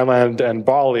Thailand and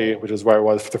Bali, which is where I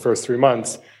was for the first 3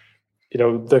 months,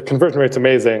 the conversion rate's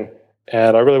amazing.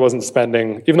 And I really wasn't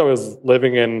spending, even though I was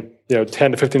living in, $10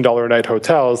 to $15 a night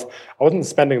hotels, I wasn't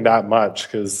spending that much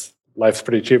because life's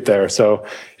pretty cheap there. So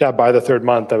by the 3rd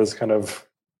month, I was kind of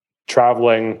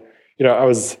traveling, I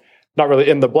was not really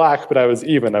in the black, but I was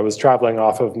even. I was traveling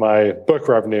off of my book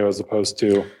revenue as opposed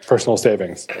to personal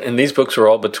savings. And these books were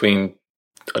all between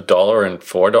 $1 and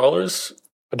 $4?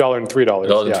 $1 and $3.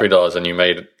 $1 and $3, and you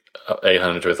made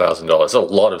 $800 to $1,000. That's a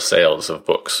lot of sales of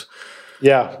books.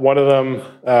 Yeah, one of them,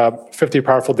 50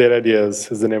 Powerful Data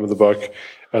Ideas is the name of the book,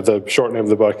 the short name of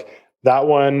the book. That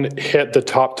one hit the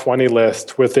top 20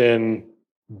 list within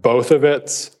both of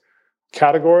its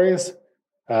categories.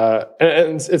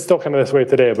 And it's still kind of this way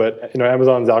today, but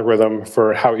Amazon's algorithm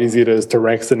for how easy it is to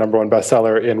rank the #1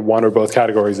 bestseller in one or both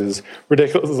categories is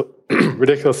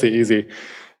ridiculously easy.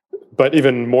 But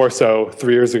even more so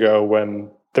 3 years ago,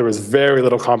 when there was very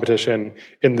little competition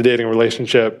in the dating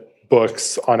relationship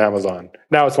books on Amazon.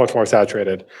 Now it's much more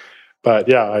saturated. But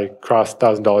I crossed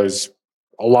 $1,000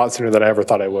 a lot sooner than I ever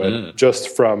thought I would,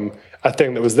 just from a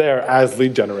thing that was there as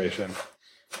lead generation.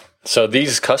 So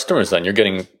these customers then, you're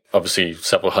getting obviously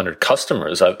several hundred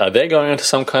customers. Are they going into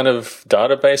some kind of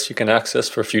database you can access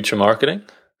for future marketing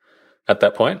at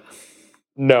that point?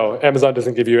 No, Amazon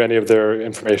doesn't give you any of their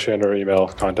information or email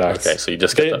contacts. Okay, so you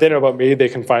just they know about me. They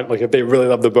can find, like, if they really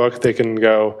love the book, they can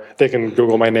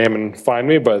Google my name and find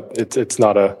me. But it's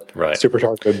not a super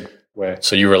targeted way.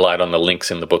 So you relied on the links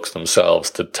in the books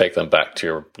themselves to take them back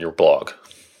to your blog.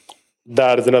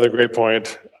 That is another great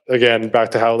point. Again,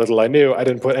 back to how little I knew, I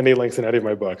didn't put any links in any of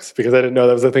my books because I didn't know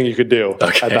that was a thing you could do at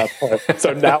that point.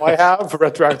 So now I have,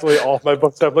 retroactively, all of my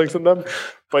books have links in them.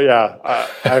 But yeah,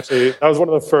 actually, that was one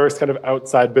of the first kind of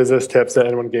outside business tips that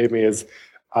anyone gave me is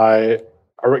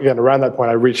again, around that point,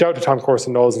 I reached out to Tom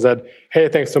Corson Knowles and said, hey,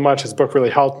 thanks so much. His book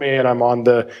really helped me, and I'm on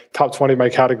the top 20 of my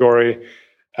category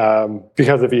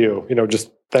because of you.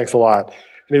 Just thanks a lot.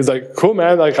 And he was like, cool,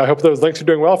 man. Like, I hope those links are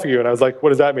doing well for you. And I was like, what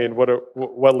does that mean?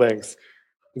 What links?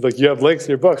 He's like, you have links in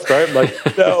your books, right? I'm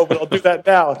like, no, but I'll do that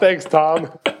now. Thanks,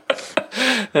 Tom.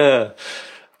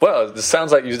 Well, it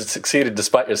sounds like you succeeded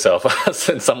despite yourself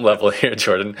in some level here,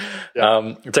 Jordan.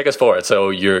 Yeah. Take us forward.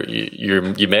 So you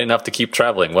made enough to keep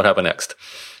traveling. What happened next?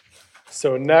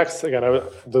 So next, again,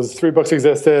 those 3 books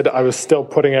existed. I was still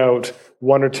putting out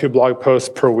 1 or 2 blog posts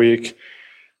per week,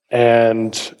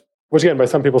 and which again, by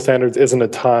some people's standards, isn't a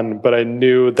ton. But I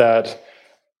knew that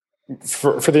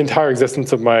for the entire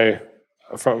existence of my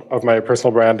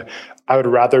personal brand, I would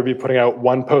rather be putting out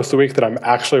 1 post a week that I'm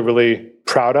actually really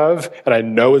proud of and I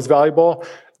know is valuable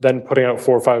than putting out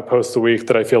 4 or 5 posts a week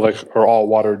that I feel like are all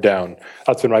watered down.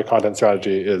 That's been my content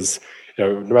strategy is,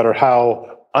 no matter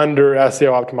how under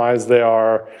SEO optimized they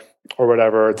are or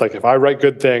whatever, it's like if I write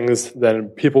good things, then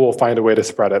people will find a way to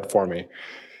spread it for me.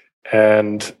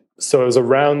 And so it was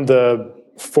around the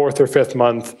 4th or 5th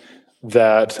month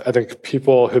that I think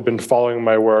people who'd been following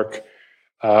my work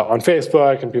on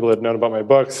Facebook and people that had known about my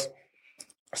books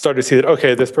started to see that,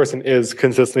 okay, this person is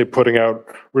consistently putting out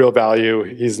real value.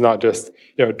 He's not just,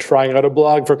 trying out a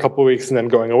blog for a couple of weeks and then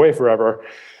going away forever.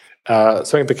 So I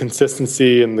think the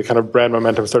consistency and the kind of brand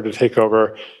momentum started to take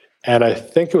over. And I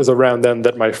think it was around then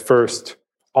that my first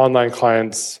online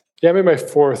clients, maybe my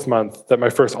 4th month, that my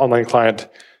first online client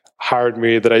hired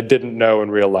me that I didn't know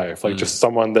in real life. Like just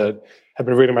someone that had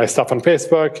been reading my stuff on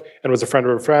Facebook and was a friend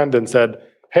of a friend and said,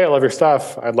 hey, I love your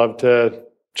stuff. I'd love to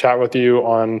chat with you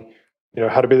on,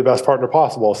 how to be the best partner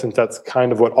possible, since that's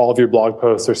kind of what all of your blog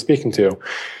posts are speaking to.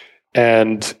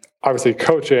 And obviously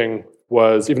coaching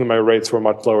was, even though my rates were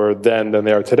much lower then than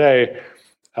they are today,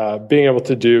 being able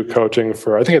to do coaching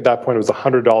for, I think at that point it was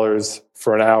 $100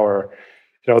 for an hour,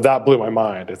 that blew my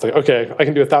mind. It's like, okay, I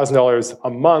can do $1,000 a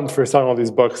month for selling all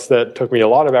these books that took me a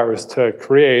lot of hours to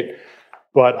create,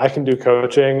 but I can do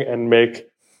coaching and make,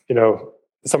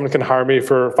 someone can hire me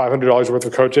for $500 worth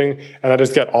of coaching and I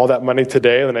just get all that money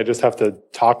today and then I just have to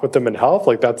talk with them and help.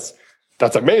 Like that's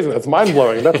amazing. That's mind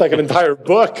blowing. That's like an entire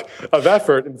book of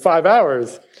effort in 5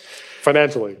 hours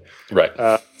financially. Right.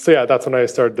 So yeah, that's when I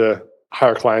started to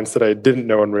hire clients that I didn't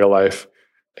know in real life.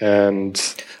 And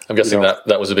I'm guessing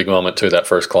that was a big moment too, that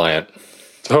first client.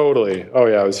 Totally. Oh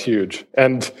yeah, it was huge.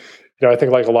 And, I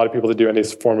think like a lot of people that do any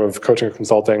form of coaching or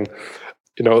consulting,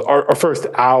 our first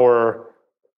hour,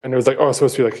 and it was like, it's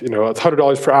supposed to be like, it's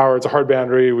 $100 per hour. It's a hard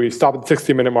boundary. We stopped at the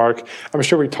 60-minute mark. I'm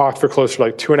sure we talked for close to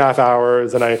like 2.5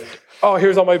 hours. And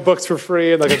here's all my books for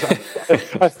free. And like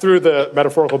I threw the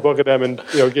metaphorical book at them and,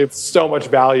 gave so much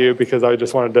value because I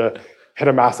just wanted to hit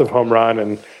a massive home run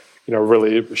and,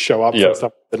 really show up for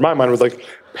stuff. In my mind, it was like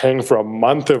paying for a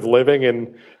month of living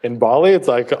in Bali. It's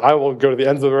like, I will go to the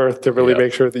ends of the earth to really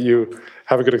make sure that you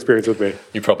have a good experience with me.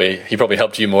 He probably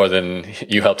helped you more than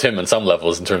you helped him on some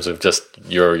levels in terms of just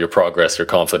your progress, your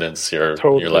confidence, your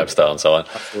lifestyle and so on.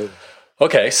 Absolutely.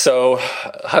 Okay, so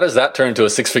how does that turn into a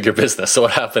 6-figure business? So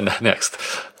what happened next?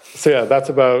 So yeah, that's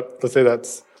let's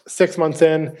say 6 months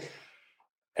in,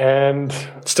 and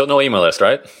still no email list,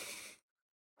 right?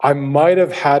 I might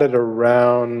have had it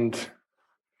around,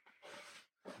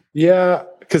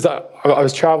 because I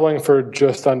was traveling for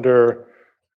just under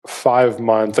 5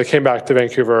 months. I came back to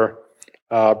Vancouver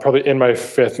probably in my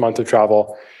 5th month of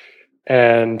travel.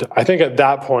 And I think at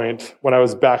that point, when I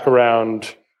was back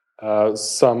around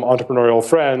some entrepreneurial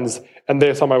friends, and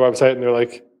they saw my website and they're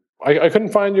like, I couldn't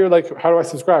find your, like, how do I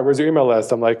subscribe? Where's your email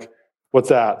list? I'm like, what's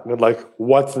that? And they're like,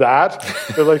 what's that?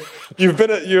 They're like,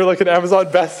 you're like an Amazon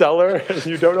bestseller and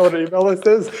you don't know what an email list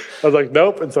is? I was like,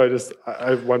 nope. And so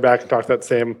I went back and talked to that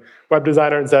same web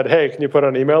designer and said, hey, can you put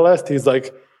on an email list? He's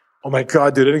like, oh my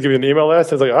God, dude, I didn't give you an email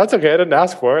list. I was like, oh, that's okay. I didn't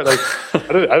ask for it. Like,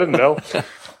 I didn't know.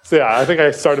 So yeah, I think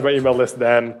I started my email list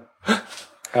then.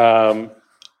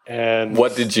 And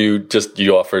what did you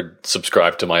offered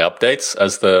subscribe to my updates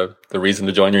as the reason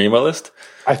to join your email list?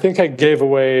 I think I gave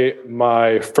away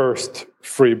my first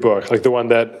free book, like the one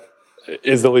that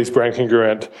is the least brand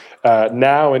congruent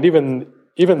now. And even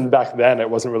even back then, it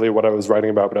wasn't really what I was writing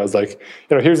about, but I was like,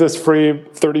 here's this free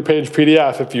 30-page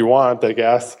PDF if you want, I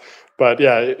guess. But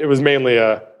yeah, it was mainly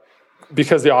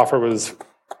because the offer was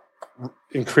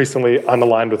increasingly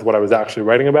unaligned with what I was actually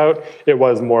writing about. It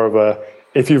was more of a,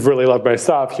 if you've really loved my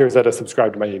stuff, here's how to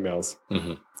subscribe to my emails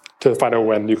to find out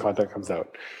when new content comes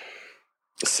out.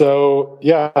 So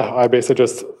yeah, I basically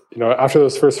just, after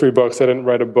those first 3 books, I didn't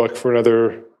write a book for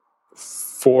another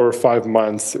 4 or 5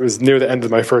 months. It was near the end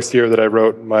of my first year that I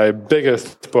wrote my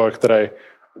biggest book that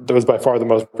was by far the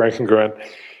most brand congruent.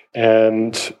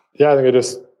 And yeah, I think I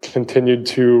just continued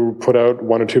to put out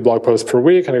 1 or 2 blog posts per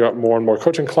week, and I got more and more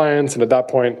coaching clients. And at that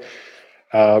point,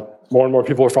 more and more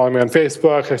people were following me on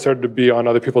Facebook. I started to be on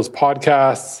other people's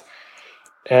podcasts.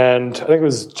 And I think it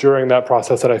was during that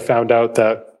process that I found out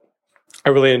that I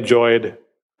really enjoyed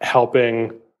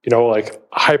helping, like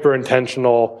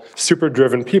hyper-intentional,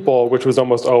 super-driven people, which was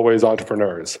almost always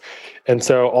entrepreneurs. And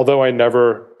so although I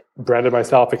never branded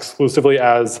myself exclusively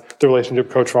as the relationship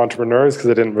coach for entrepreneurs, because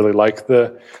I didn't really like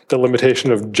the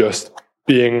limitation of just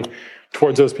being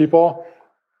towards those people,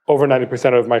 over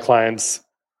 90% of my clients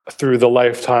through the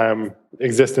lifetime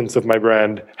existence of my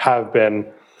brand have been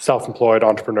self-employed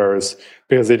entrepreneurs,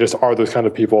 because they just are those kind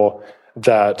of people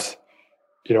that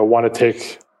want to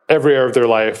take every area of their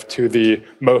life to the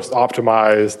most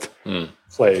optimized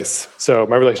place. So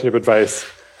my relationship advice,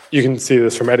 you can see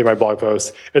this from any of my blog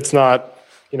posts. It's not,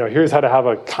 here's how to have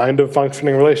a kind of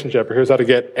functioning relationship, or here's how to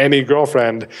get any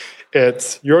girlfriend.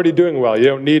 It's, you're already doing well, you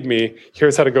don't need me.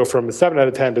 Here's how to go from 7 out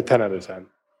of 10 to 10 out of 10.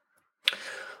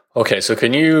 Okay, so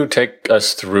can you take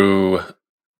us through,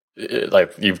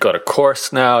 like, you've got a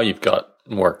course now, you've got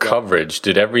more coverage.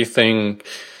 Did everything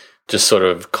just sort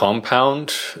of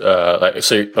compound?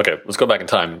 Okay, let's go back in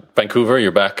time. Vancouver,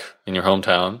 you're back in your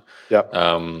hometown. Yeah.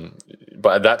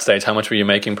 But at that stage, how much were you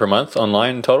making per month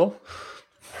online in total?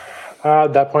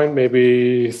 At that point,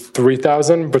 maybe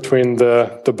 3,000 between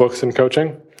the books and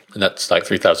coaching. And that's like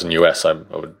 3,000 US, I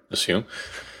would assume.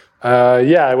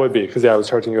 Yeah, it would be, because I was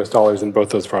charging US dollars in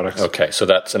both those products. Okay, so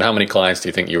and how many clients do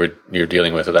you think you're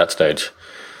dealing with at that stage?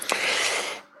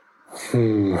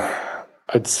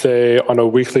 I'd say on a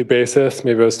weekly basis,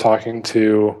 maybe I was talking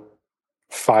to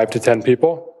 5 to 10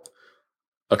 people.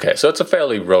 Okay, so it's a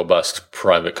fairly robust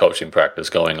private coaching practice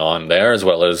going on there, as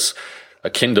well as a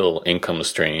Kindle income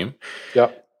stream.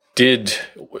 Yeah.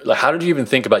 How did you even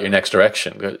think about your next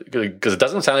direction? Because it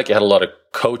doesn't sound like you had a lot of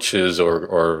coaches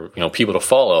or people to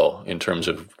follow in terms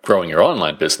of growing your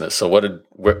online business. So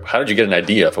how did you get an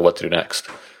idea for what to do next?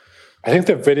 I think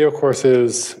the video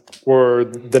courses were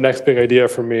the next big idea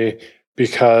for me,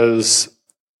 because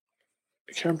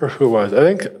I can't remember who it was. I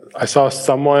think I saw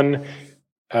someone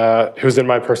who's in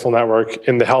my personal network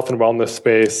in the health and wellness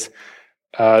space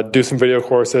do some video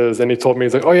courses, and he told me,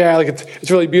 he's like, oh yeah, like it's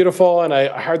really beautiful, and I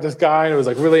hired this guy, and it was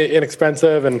like really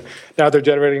inexpensive, and now they're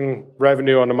generating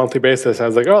revenue on a monthly basis. And I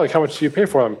was like, oh, like how much do you pay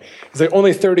for them? He's like,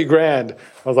 only 30 grand.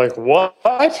 I was like, what?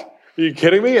 Are you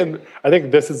kidding me? And I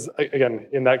think this is, again,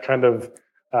 in that kind of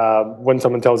when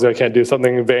someone tells you I can't do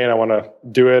something in vain, I want to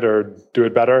do it or do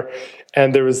it better.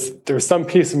 And there was some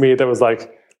piece of me that was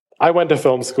like, I went to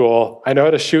film school, I know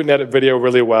how to shoot and edit video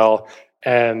really well,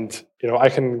 and I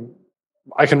can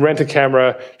rent a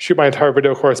camera, shoot my entire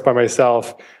video course by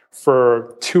myself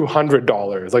for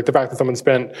 $200. Like the fact that someone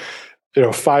spent,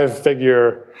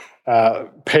 5-figure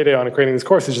payday on creating these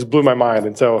courses just blew my mind.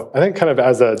 And so I think kind of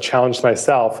as a challenge to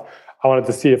myself, I wanted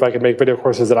to see if I could make video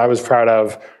courses that I was proud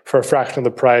of for a fraction of the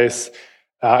price.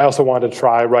 I also wanted to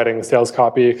try writing sales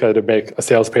copy, because I'd make a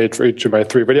sales page for each of my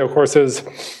 3 video courses.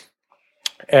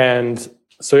 And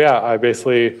so, yeah, I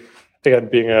basically, again,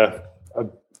 being a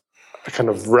kind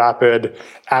of rapid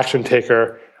action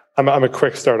taker, I'm a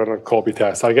quick start on a Kolbe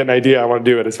test. I get an idea, I want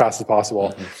to do it as fast as possible.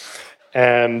 Mm-hmm.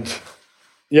 And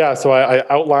yeah, so I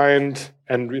outlined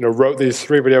and wrote these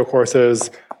 3 video courses,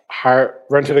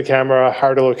 rented a camera,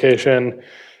 hired a location,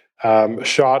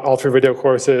 shot all 3 video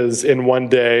courses in one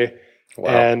day.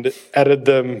 Wow. And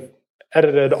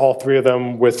edited all 3 of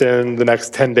them within the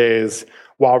next 10 days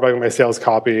while writing my sales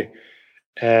copy.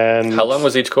 And how long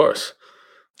was each course?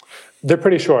 They're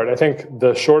pretty short. I think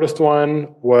the shortest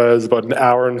one was about 1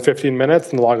 hour and 15 minutes,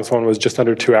 and the longest one was just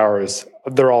under 2 hours.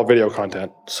 They're all video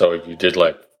content. So you did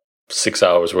like 6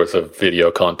 hours worth of video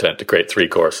content to create 3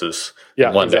 courses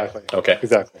in one exactly. day. Okay.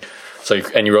 Exactly. So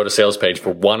you wrote a sales page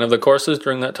for one of the courses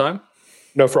during that time?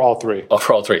 No, for all 3. Oh,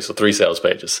 for all 3. So 3 sales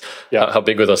pages. Yeah. How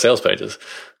big were those sales pages?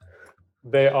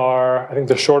 They are, I think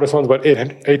the shortest one's about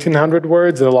 1,800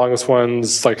 words, and the longest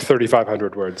one's like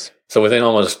 3,500 words. So within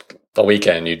almost a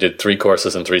weekend, you did 3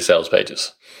 courses and 3 sales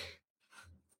pages.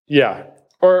 Yeah.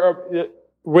 Or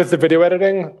with the video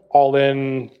editing, all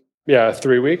in,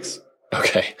 3 weeks.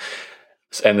 Okay.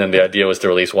 And then the idea was to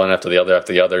release one after the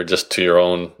other, just to your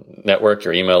own network,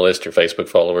 your email list, your Facebook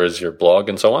followers, your blog,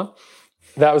 and so on?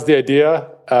 That was the idea.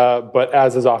 But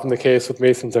as is often the case with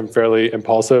me, since I'm fairly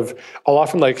impulsive, I'll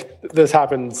often this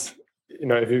happens,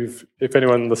 if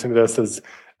anyone listening to this is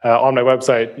on my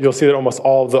website, you'll see that almost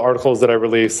all of the articles that I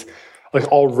release,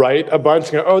 I'll write a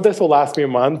bunch and go, this will last me a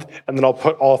month. And then I'll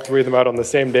put all 3 of them out on the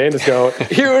same day and just go,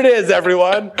 here it is,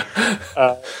 everyone.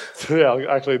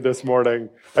 Actually this morning,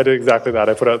 I did exactly that.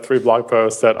 I put out 3 blog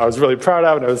posts that I was really proud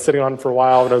of and I was sitting on for a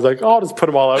while. And I was like, I'll just put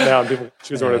them all out now and people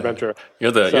choose their own adventure.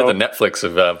 You're the Netflix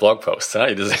of blog posts, huh?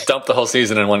 You just dump the whole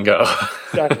season in one go.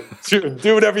 Exactly.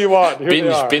 Do whatever you want.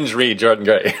 Binge read Jordan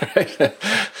Gray.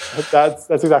 That's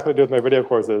exactly what I do with my video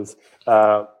courses.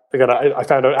 Again, I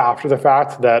found out after the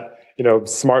fact that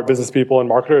smart business people and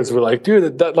marketers were like,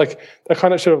 dude, that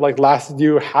kind of should have lasted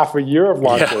you half a year of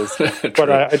launches.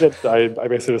 But I did. I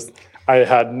basically I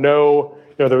had no,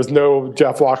 there was no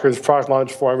Jeff Walker's product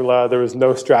launch formula. There was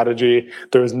no strategy.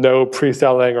 There was no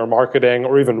pre-selling or marketing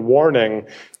or even warning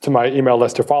to my email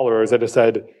list or followers. I just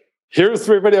said, here's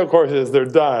 3 video courses. They're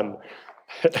done.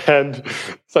 And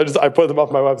so I put them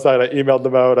off my website. I emailed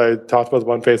them out. I talked about them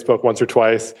on Facebook once or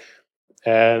twice.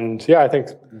 And I think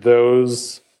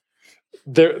the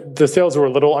sales were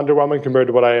a little underwhelming compared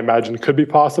to what I imagined could be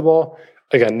possible.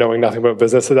 Again, knowing nothing about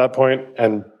business at that point,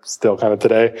 and still kind of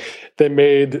today, they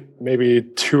made maybe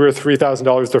 $2,000 or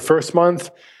 $3,000 their first month,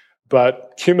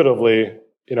 but cumulatively,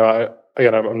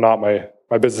 I'm not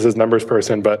my business's numbers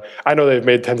person, but I know they've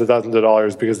made tens of thousands of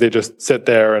dollars because they just sit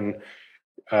there and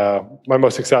my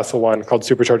most successful one, called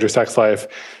Supercharge Your Sex Life,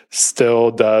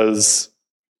 still does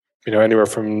anywhere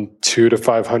from $200 to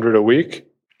 $500 a week.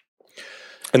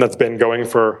 And that's been going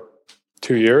for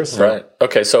 2 years. So. Right.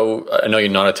 Okay. So I know you're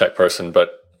not a tech person,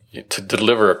 but to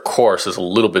deliver a course is a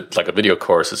little bit like a video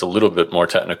course is a little bit more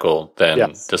technical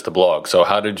than just a blog. So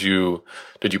how did you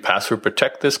password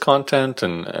protect this content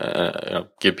and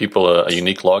give people a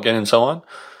unique login and so on?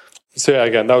 So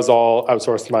again, that was all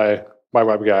outsourced to my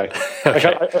web guy.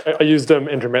 Okay. I used them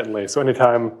intermittently. So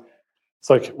anytime,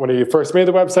 it's when he first made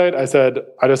the website, I said,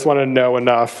 I just want to know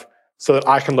enough so that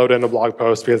I can load in a blog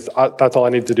post because that's all I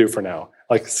need to do for now.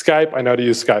 Skype, I know how to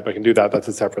use Skype. I can do that. That's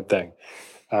a separate thing.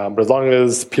 But as long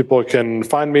as people can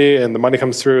find me and the money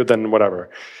comes through, then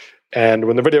whatever. And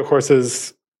when the video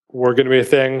courses were going to be a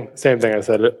thing, same thing. I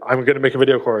said, I'm going to make a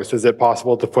video course. Is it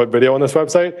possible to put video on this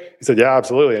website? He said, yeah,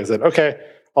 absolutely. I said, okay,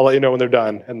 I'll let you know when they're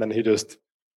done. And then he just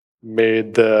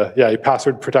made he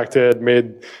password protected,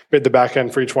 made the back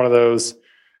end for each one of those.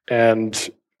 And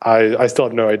I still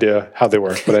have no idea how they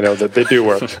work, but I know that they do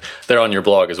work. They're on your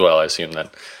blog as well, I assume then.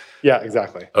 Yeah,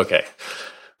 exactly. Okay.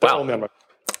 Wow.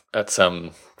 That's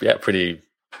pretty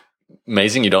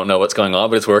amazing. You don't know what's going on,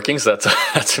 but it's working, so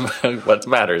that's what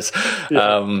matters.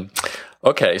 Yeah.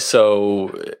 Okay,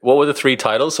 so what were the 3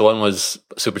 titles? So one was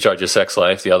Supercharge Your Sex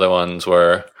Life. The other ones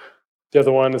were? The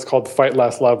other one is called Fight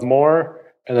Less, Love More.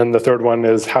 And then the third one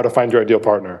is How to Find Your Ideal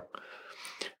Partner.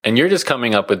 And you're just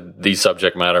coming up with the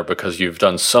subject matter because you've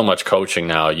done so much coaching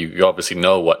now. You obviously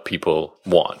know what people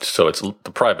want. So it's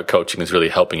the private coaching is really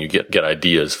helping you get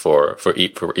ideas for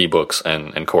ebooks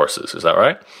and courses. Is that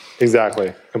right?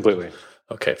 Exactly. Completely.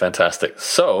 Okay, fantastic.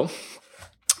 So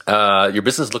your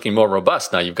business is looking more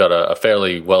robust now. You've got a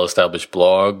fairly well-established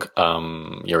blog.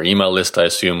 Your email list, I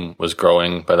assume, was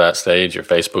growing by that stage. Your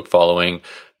Facebook following.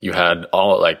 You had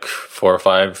all 4 or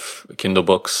 5 Kindle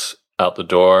books out the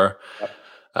door. Yep.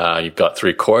 You've got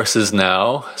 3 courses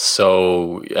now.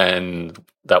 So, and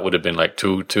that would have been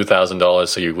 $2,000.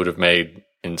 So you would have made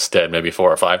instead maybe $4,000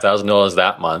 or $5,000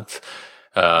 that month.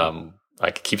 I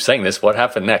keep saying this. What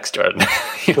happened next, Jordan?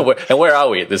 And where are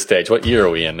we at this stage? What year are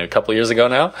we in? A couple of years ago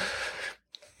now?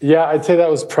 Yeah, I'd say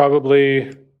that was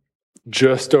probably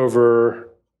just over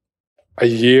a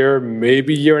year,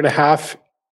 maybe year and a half.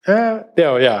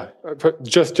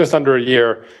 Just under a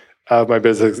year of my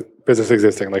business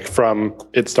existing, from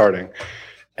it starting.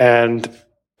 And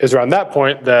it's around that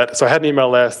point so I had an email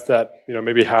list that,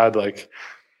 maybe had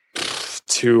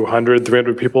 200,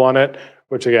 300 people on it,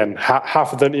 which again,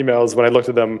 half of the emails, when I looked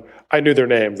at them, I knew their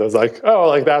names. I was like,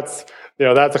 that's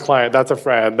a client, that's a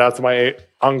friend, that's my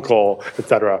uncle,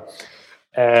 etc.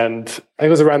 And I think it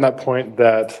was around that point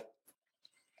that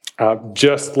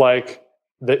just like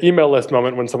the email list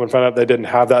moment when someone found out they didn't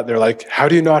have that, they're like, how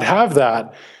do you not have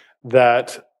that?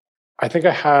 That I think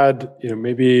I had,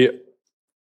 maybe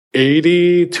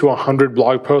 80 to 100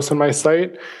 blog posts on my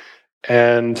site.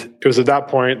 And it was at that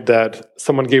point that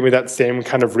someone gave me that same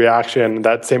kind of reaction,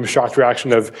 that same shocked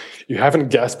reaction of, you haven't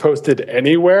guest posted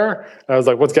anywhere? And I was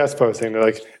like, what's guest posting? They're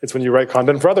like, it's when you write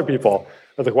content for other people. I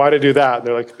was like, why do I do that? And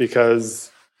they're like,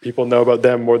 because people know about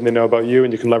them more than they know about you,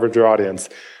 and you can leverage your audience.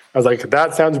 I was like,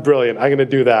 that sounds brilliant. I'm going to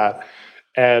do that.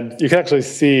 And you can actually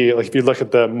see, like, if you look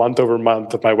at the month over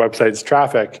month of my website's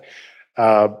traffic,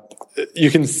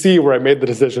 you can see where I made the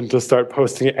decision to start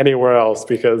posting anywhere else,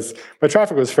 because my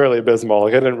traffic was fairly abysmal.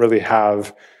 Like, I didn't really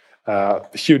have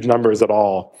huge numbers at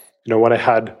all. You know, when I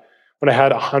had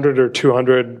 100 or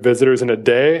 200 visitors in a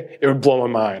day, it would blow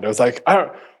my mind. I was like,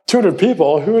 200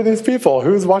 people? Who are these people?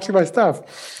 Who's watching my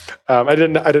stuff? I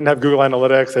didn't have Google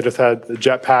Analytics. I just had the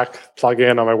Jetpack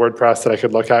plugin on my WordPress that I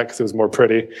could look at because it was more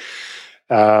pretty.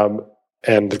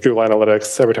 And Google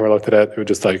Analytics, every time I looked at it,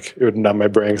 it would numb my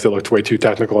brain because it looked way too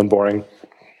technical and boring.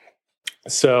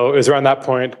 So it was around that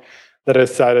point that I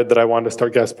decided that I wanted to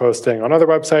start guest posting on other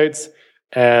websites.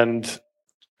 And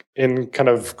in kind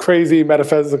of crazy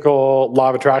metaphysical law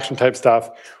of attraction type stuff,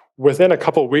 within a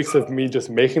couple of weeks of me just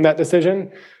making that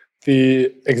decision,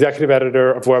 the executive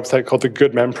editor of a website called the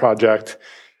Good Men Project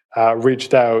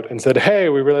reached out and said, hey,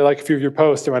 we really like a few of your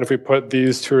posts. Do you mind if we put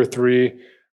these 2 or 3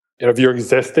 of your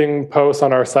existing posts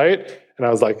on our site? And I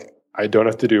was like, I don't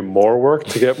have to do more work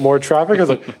to get more traffic? I was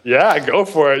like, yeah, go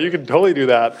for it. You can totally do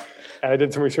that. And I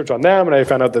did some research on them, and I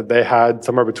found out that they had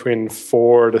somewhere between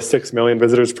 4 to 6 million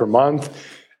visitors per month.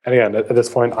 And again, at this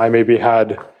point, I maybe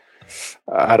had,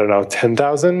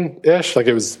 10,000-ish. Like,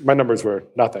 my numbers were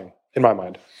nothing in my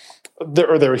mind. They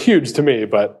were huge to me,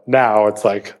 but now it's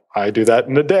like, I do that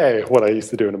in a day, what I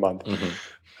used to do in a month.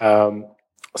 Mm-hmm.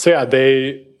 So yeah,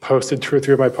 they posted 2 or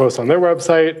 3 of my posts on their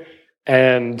website,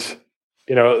 and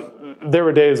there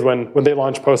were days when they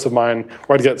launched posts of mine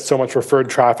where I'd get so much referred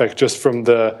traffic just from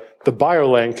the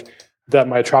bio link that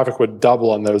my traffic would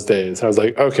double on those days. And I was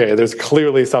like, okay, there's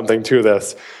clearly something to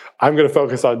this. I'm going to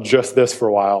focus on just this for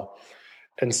a while.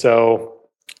 And so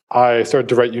I started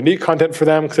to write unique content for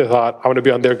them because I thought I want to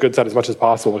be on their good side as much as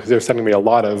possible, because they were sending me a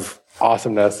lot of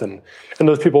awesomeness. And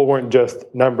those people weren't just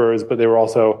numbers, but they were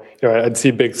also, I'd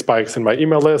see big spikes in my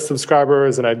email list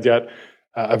subscribers, and I'd get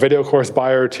a video course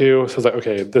buyer or 2. So I was like,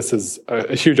 okay, this is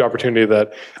a huge opportunity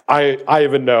that I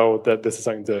even know that this is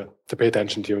something to pay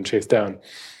attention to and chase down.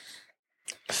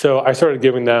 So I started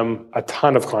giving them a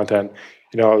ton of content.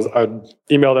 I'd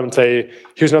email them and say,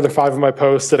 here's another 5 of my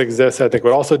posts that exist I think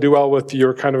would also do well with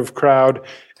your kind of crowd,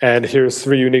 and here's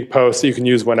 3 unique posts that you can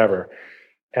use whenever.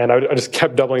 And I just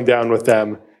kept doubling down with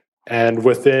them. And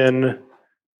within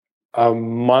a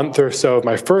month or so of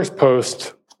my first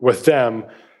post with them,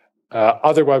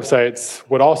 other websites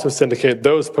would also syndicate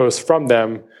those posts from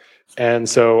them. And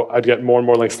so I'd get more and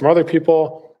more links from other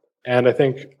people. And I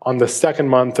think on the second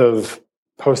month of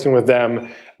posting with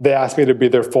them, they asked me to be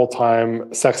their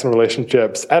full-time sex and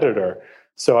relationships editor.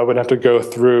 So I wouldn't have to go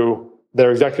through their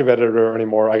executive editor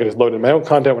anymore. I could just load in my own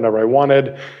content whenever I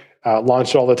wanted,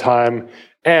 launch it all the time.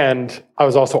 And I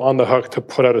was also on the hook to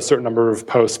put out a certain number of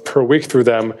posts per week through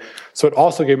them. So it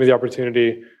also gave me the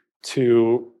opportunity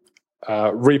to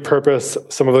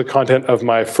repurpose some of the content of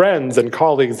my friends and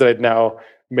colleagues that I'd now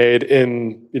made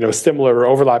in similar or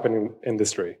overlapping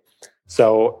industry.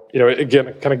 So, it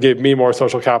again kind of gave me more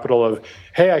social capital of,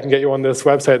 hey, I can get you on this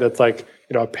website that's like,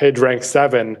 a page rank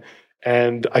 7,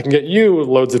 and I can get you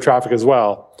loads of traffic as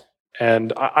well.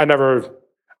 And I never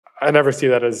see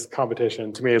that as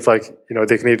competition. To me, it's like,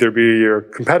 they can either be your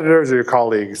competitors or your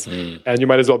colleagues, and you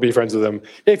might as well be friends with them.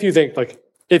 If you think,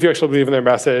 if you actually believe in their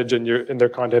message and their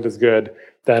content is good,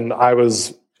 then I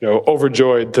was,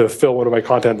 overjoyed to fill one of my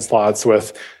content slots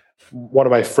with one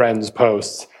of my friends'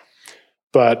 posts.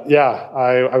 But yeah,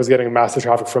 I was getting massive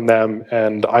traffic from them,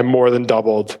 and I more than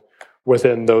doubled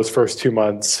within those first 2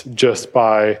 months just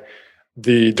by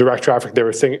the direct traffic they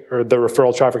were seeing, or the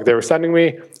referral traffic they were sending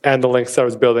me, and the links I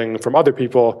was building from other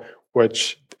people,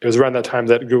 which it was around that time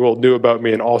that Google knew about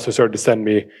me and also started to send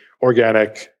me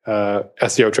organic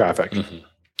SEO traffic. Mm-hmm.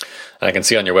 And I can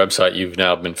see on your website, you've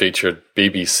now been featured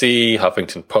BBC,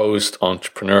 Huffington Post,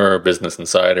 Entrepreneur, Business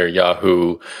Insider,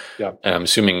 Yahoo. Yeah. And I'm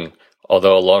assuming,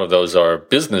 although a lot of those are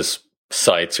business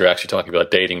sites, you're actually talking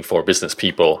about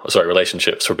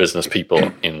relationships for business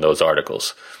people in those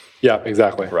articles. Yeah,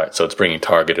 exactly. Right. So it's bringing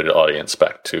targeted audience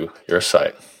back to your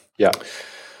site. Yeah.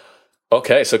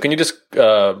 Okay. So can you just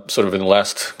sort of in the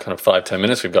last kind of 5-10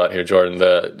 minutes we've got here,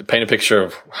 Jordan, paint a picture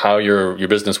of how your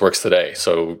business works today?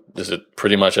 So is it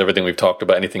pretty much everything we've talked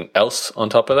about? Anything else on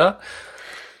top of that?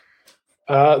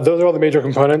 Those are all the major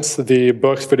components: the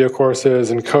books, video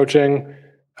courses, and coaching.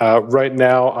 Right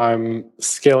now, I'm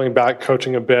scaling back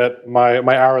coaching a bit.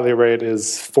 My hourly rate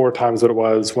is 4 times what it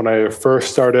was when I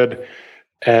first started.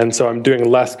 And so I'm doing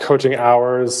less coaching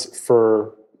hours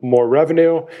for more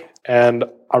revenue. And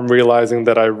I'm realizing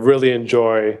that I really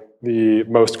enjoy the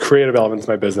most creative elements of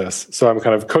my business. So I'm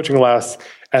kind of coaching less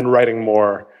and writing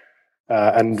more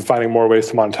and finding more ways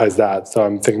to monetize that. So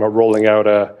I'm thinking about rolling out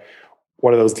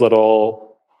one of those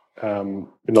little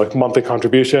like monthly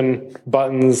contribution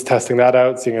buttons, testing that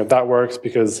out, seeing if that works.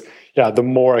 Because the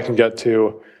more I can get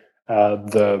to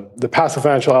the passive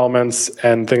financial elements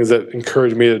and things that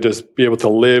encourage me to just be able to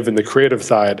live in the creative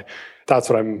side, that's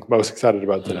what I'm most excited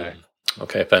about today.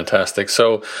 Okay, fantastic.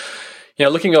 So,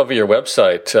 looking over your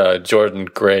website,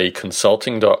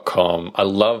 jordangrayconsulting.com, I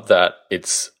love that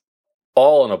it's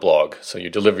all on a blog. So you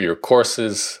deliver your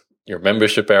courses, your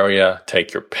membership area,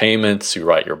 take your payments, you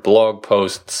write your blog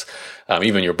posts,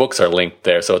 even your books are linked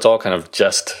there. So it's all kind of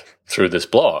just through this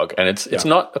blog. And it's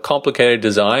not a complicated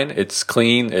design. It's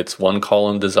clean. It's one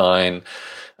column design.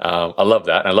 I love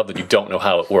that. And I love that you don't know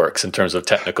how it works in terms of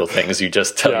technical things. You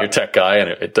just tell your tech guy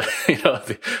and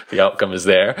the outcome is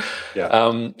there.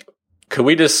 Yeah. Could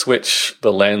we just switch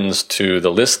the lens to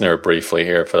the listener briefly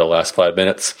here for the last 5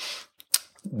 minutes?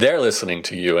 They're listening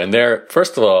to you and they're,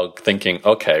 first of all, thinking,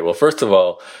 okay, well, first of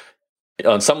all,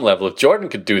 on some level, if Jordan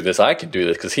could do this, I could do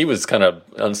this, because he was kind of,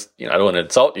 I don't want to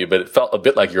insult you, but it felt a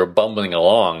bit like you were bumbling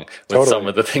along with some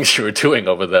of the things you were doing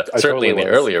over certainly in the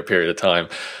earlier period of time.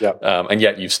 Yeah. And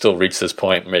yet you've still reached this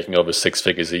point, making over 6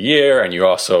 figures a year. And you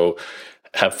also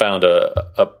have found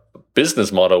a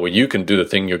business model where you can do the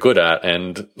thing you're good at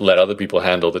and let other people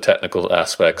handle the technical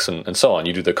aspects and so on.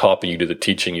 You do the copy, you do the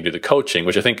teaching, you do the coaching,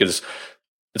 which I think it's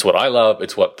what I love.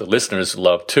 It's what the listeners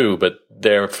love too, but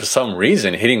they're for some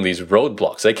reason hitting these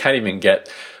roadblocks. They can't even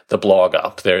get the blog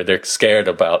up. They're scared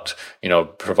about,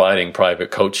 providing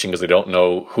private coaching because they don't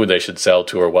know who they should sell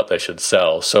to or what they should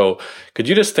sell. So could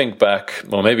you just think back,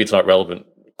 well, maybe it's not relevant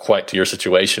quite to your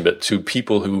situation, but to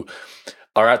people who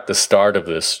are at the start of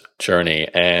this journey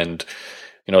and,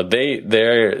 they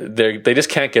just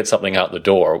can't get something out the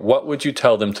door. What would you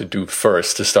tell them to do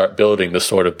first to start building the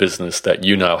sort of business that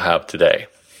you now have today?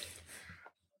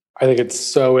 I think it's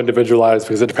so individualized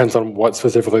because it depends on what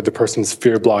specifically the person's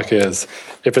fear block is.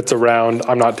 If it's around,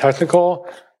 I'm not technical,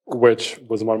 which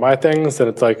was one of my things, then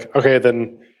it's like, okay,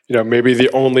 then, maybe the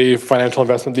only financial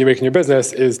investment that you make in your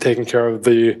business is taking care of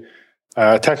the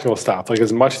technical stuff. Like,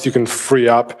 as much as you can free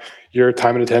up your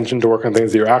time and attention to work on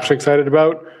things that you're actually excited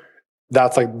about,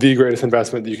 that's like the greatest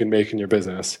investment that you can make in your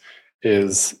business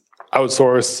is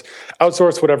outsource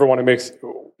whatever makes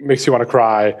you want to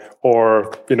cry or,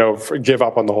 give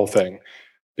up on the whole thing,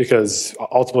 because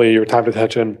ultimately your time and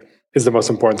attention is the most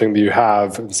important thing that you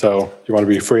have. And so you want to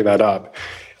be freeing that up.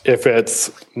 If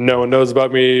it's no one knows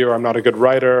about me, or I'm not a good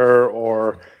writer,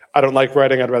 or I don't like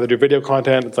writing, I'd rather do video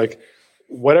content. It's like,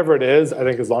 whatever it is, I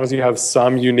think as long as you have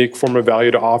some unique form of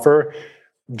value to offer,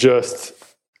 just,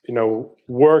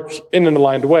 work in an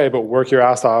aligned way, but work your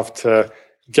ass off to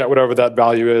get whatever that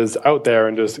value is out there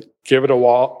and just give it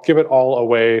all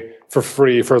away for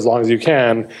free for as long as you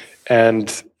can.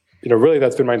 And, really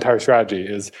that's been my entire strategy,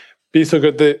 is be so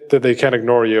good that they can't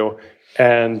ignore you,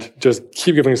 and just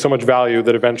keep giving so much value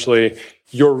that eventually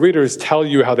your readers tell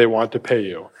you how they want to pay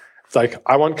you. It's like,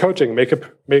 I want coaching, make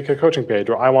a coaching page,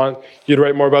 or I want you to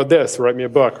write more about this, or write me a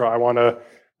book, or I want a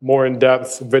more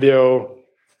in-depth video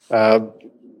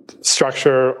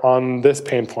structure on this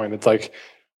pain point. It's like,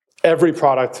 every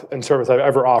product and service I've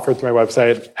ever offered through my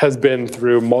website has been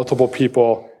through multiple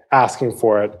people asking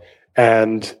for it.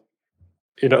 And,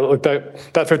 like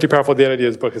that 50 Powerful Dating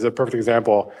Ideas book is a perfect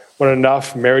example. When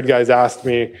enough married guys asked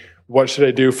me, what should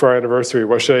I do for our anniversary?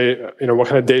 What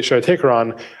kind of date should I take her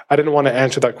on? I didn't want to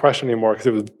answer that question anymore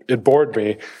because it bored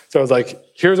me. So I was like,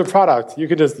 here's a product. You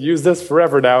can just use this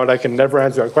forever now and I can never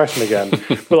answer that question again.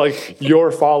 But like,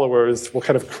 your followers will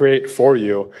kind of create for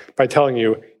you by telling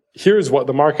you, here's what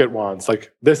the market wants.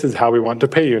 Like, this is how we want to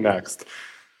pay you next.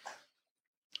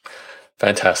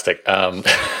 Fantastic. I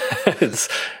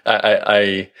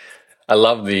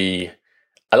love the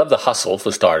hustle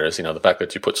for starters, the fact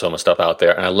that you put so much stuff out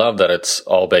there. And I love that it's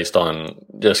all based on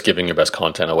just giving your best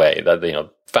content away. That,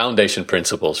 foundation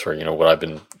principles for, what I've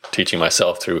been teaching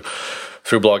myself through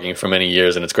blogging for many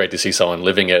years. And it's great to see someone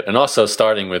living it. And also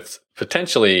starting with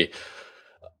potentially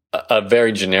a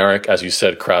very generic, as you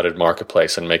said, crowded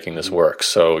marketplace and making this work.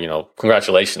 So,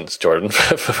 congratulations, Jordan,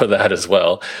 for that as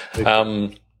well.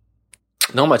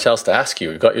 Not much else to ask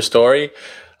you. You've got your story.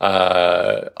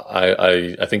 I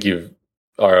think you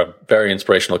are a very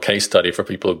inspirational case study for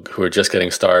people who are just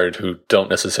getting started, who don't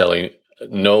necessarily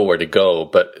know where to go.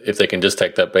 But if they can just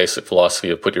take that basic philosophy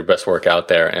of put your best work out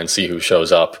there and see who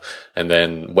shows up, and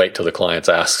then wait till the clients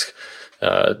ask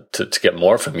to get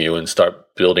more from you and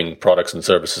start building products and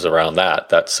services around that,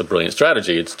 that's a brilliant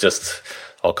strategy. It's just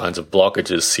all kinds of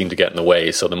blockages seem to get in the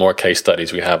way. So the more case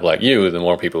studies we have like you, the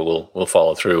more people will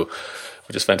follow through,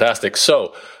 which is fantastic.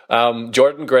 So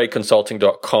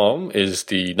JordanGrayConsulting.com is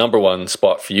the number one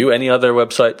spot for you. Any other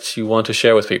websites you want to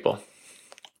share with people?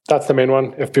 That's the main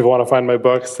one. If people want to find my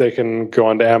books, they can go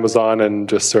onto Amazon and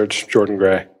just search Jordan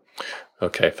Gray.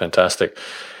 Okay, fantastic.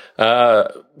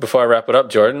 Before I wrap it up,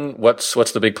 Jordan, what's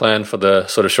the big plan for the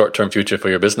sort of short-term future for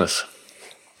your business?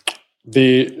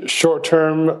 The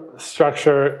short-term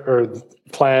structure or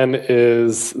plan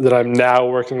is that I'm now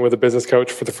working with a business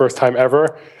coach for the first time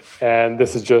ever, and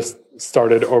this has just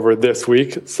started over this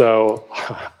week. So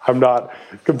I'm not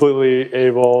completely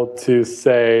able to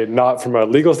say, not from a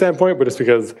legal standpoint, but just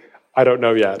because I don't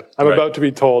know yet. I'm about to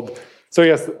be told. So I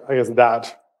guess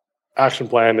that action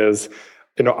plan is,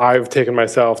 I've taken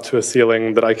myself to a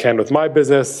ceiling that I can with my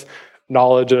business,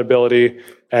 knowledge and ability,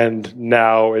 and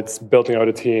now it's building out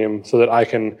a team so that I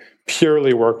can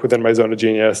purely work within my zone of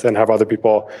genius and have other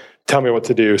people tell me what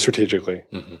to do strategically.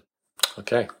 Mm-hmm.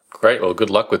 Okay, great. Well, good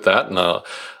luck with that. And I'll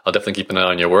definitely keep an eye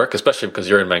on your work, especially because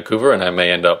you're in Vancouver and I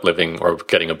may end up living or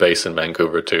getting a base in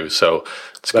Vancouver too. So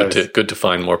it's good to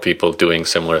find more people doing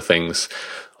similar things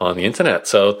on the internet.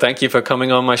 So thank you for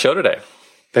coming on my show today.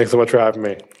 Thanks so much for having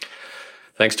me.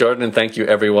 Thanks, Jordan, and thank you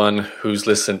everyone who's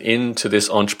listened in to this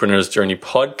Entrepreneur's Journey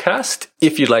podcast.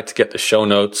 If you'd like to get the show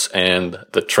notes and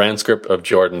the transcript of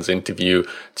Jordan's interview,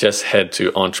 just head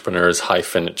to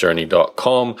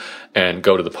entrepreneurs-journey.com and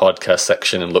go to the podcast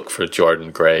section and look for Jordan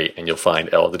Gray, and you'll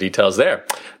find all the details there.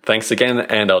 Thanks again,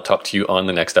 and I'll talk to you on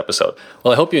the next episode.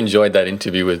 Well, I hope you enjoyed that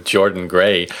interview with Jordan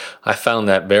Gray. I found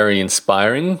that very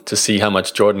inspiring to see how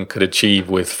much Jordan could achieve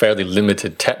with fairly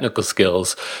limited technical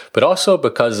skills, but also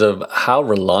because of how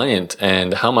reliant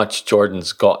and how much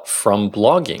Jordan's got from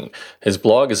blogging. His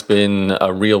blog has been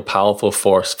a real powerful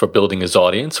force for building his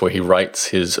audience, where he writes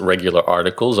his regular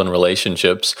articles on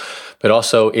relationships, but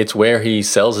also it's where he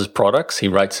sells his products. He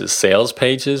writes his sales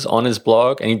pages on his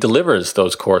blog, and he delivers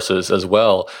those courses as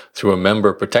well through a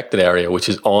member protected area, which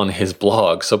is on his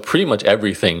blog. So pretty much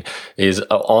everything is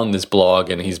on this blog,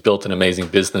 and he's built an amazing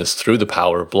business through the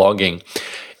power of blogging.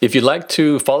 If you'd like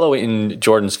to follow in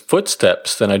Jordan's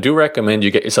footsteps, then I do recommend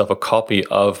you get yourself a copy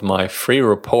of my free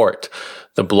report,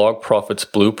 The Blog Profits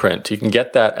Blueprint. You can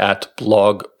get that at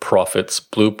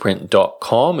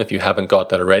blogprofitsblueprint.com. If you haven't got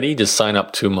that already, just sign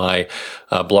up to my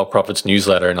Blog Profits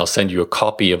newsletter, and I'll send you a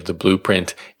copy of the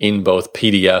blueprint in both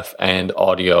PDF and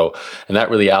audio. And that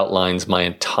really outlines my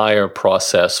entire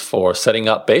process for setting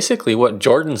up basically what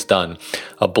Jordan's done,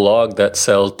 a blog that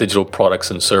sells digital products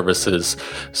and services.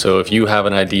 So if you have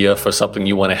an idea for something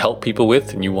you want to help people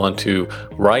with and you want to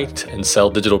write and sell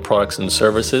digital products and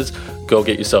services, go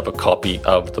get yourself a copy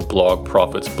of the Blog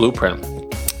Profits Blueprint.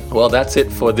 Well, that's it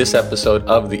for this episode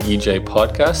of the EJ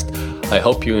Podcast. I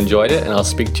hope you enjoyed it, and I'll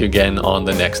speak to you again on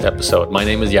the next episode. My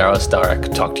name is Yaros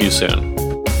Starek. Talk to you soon.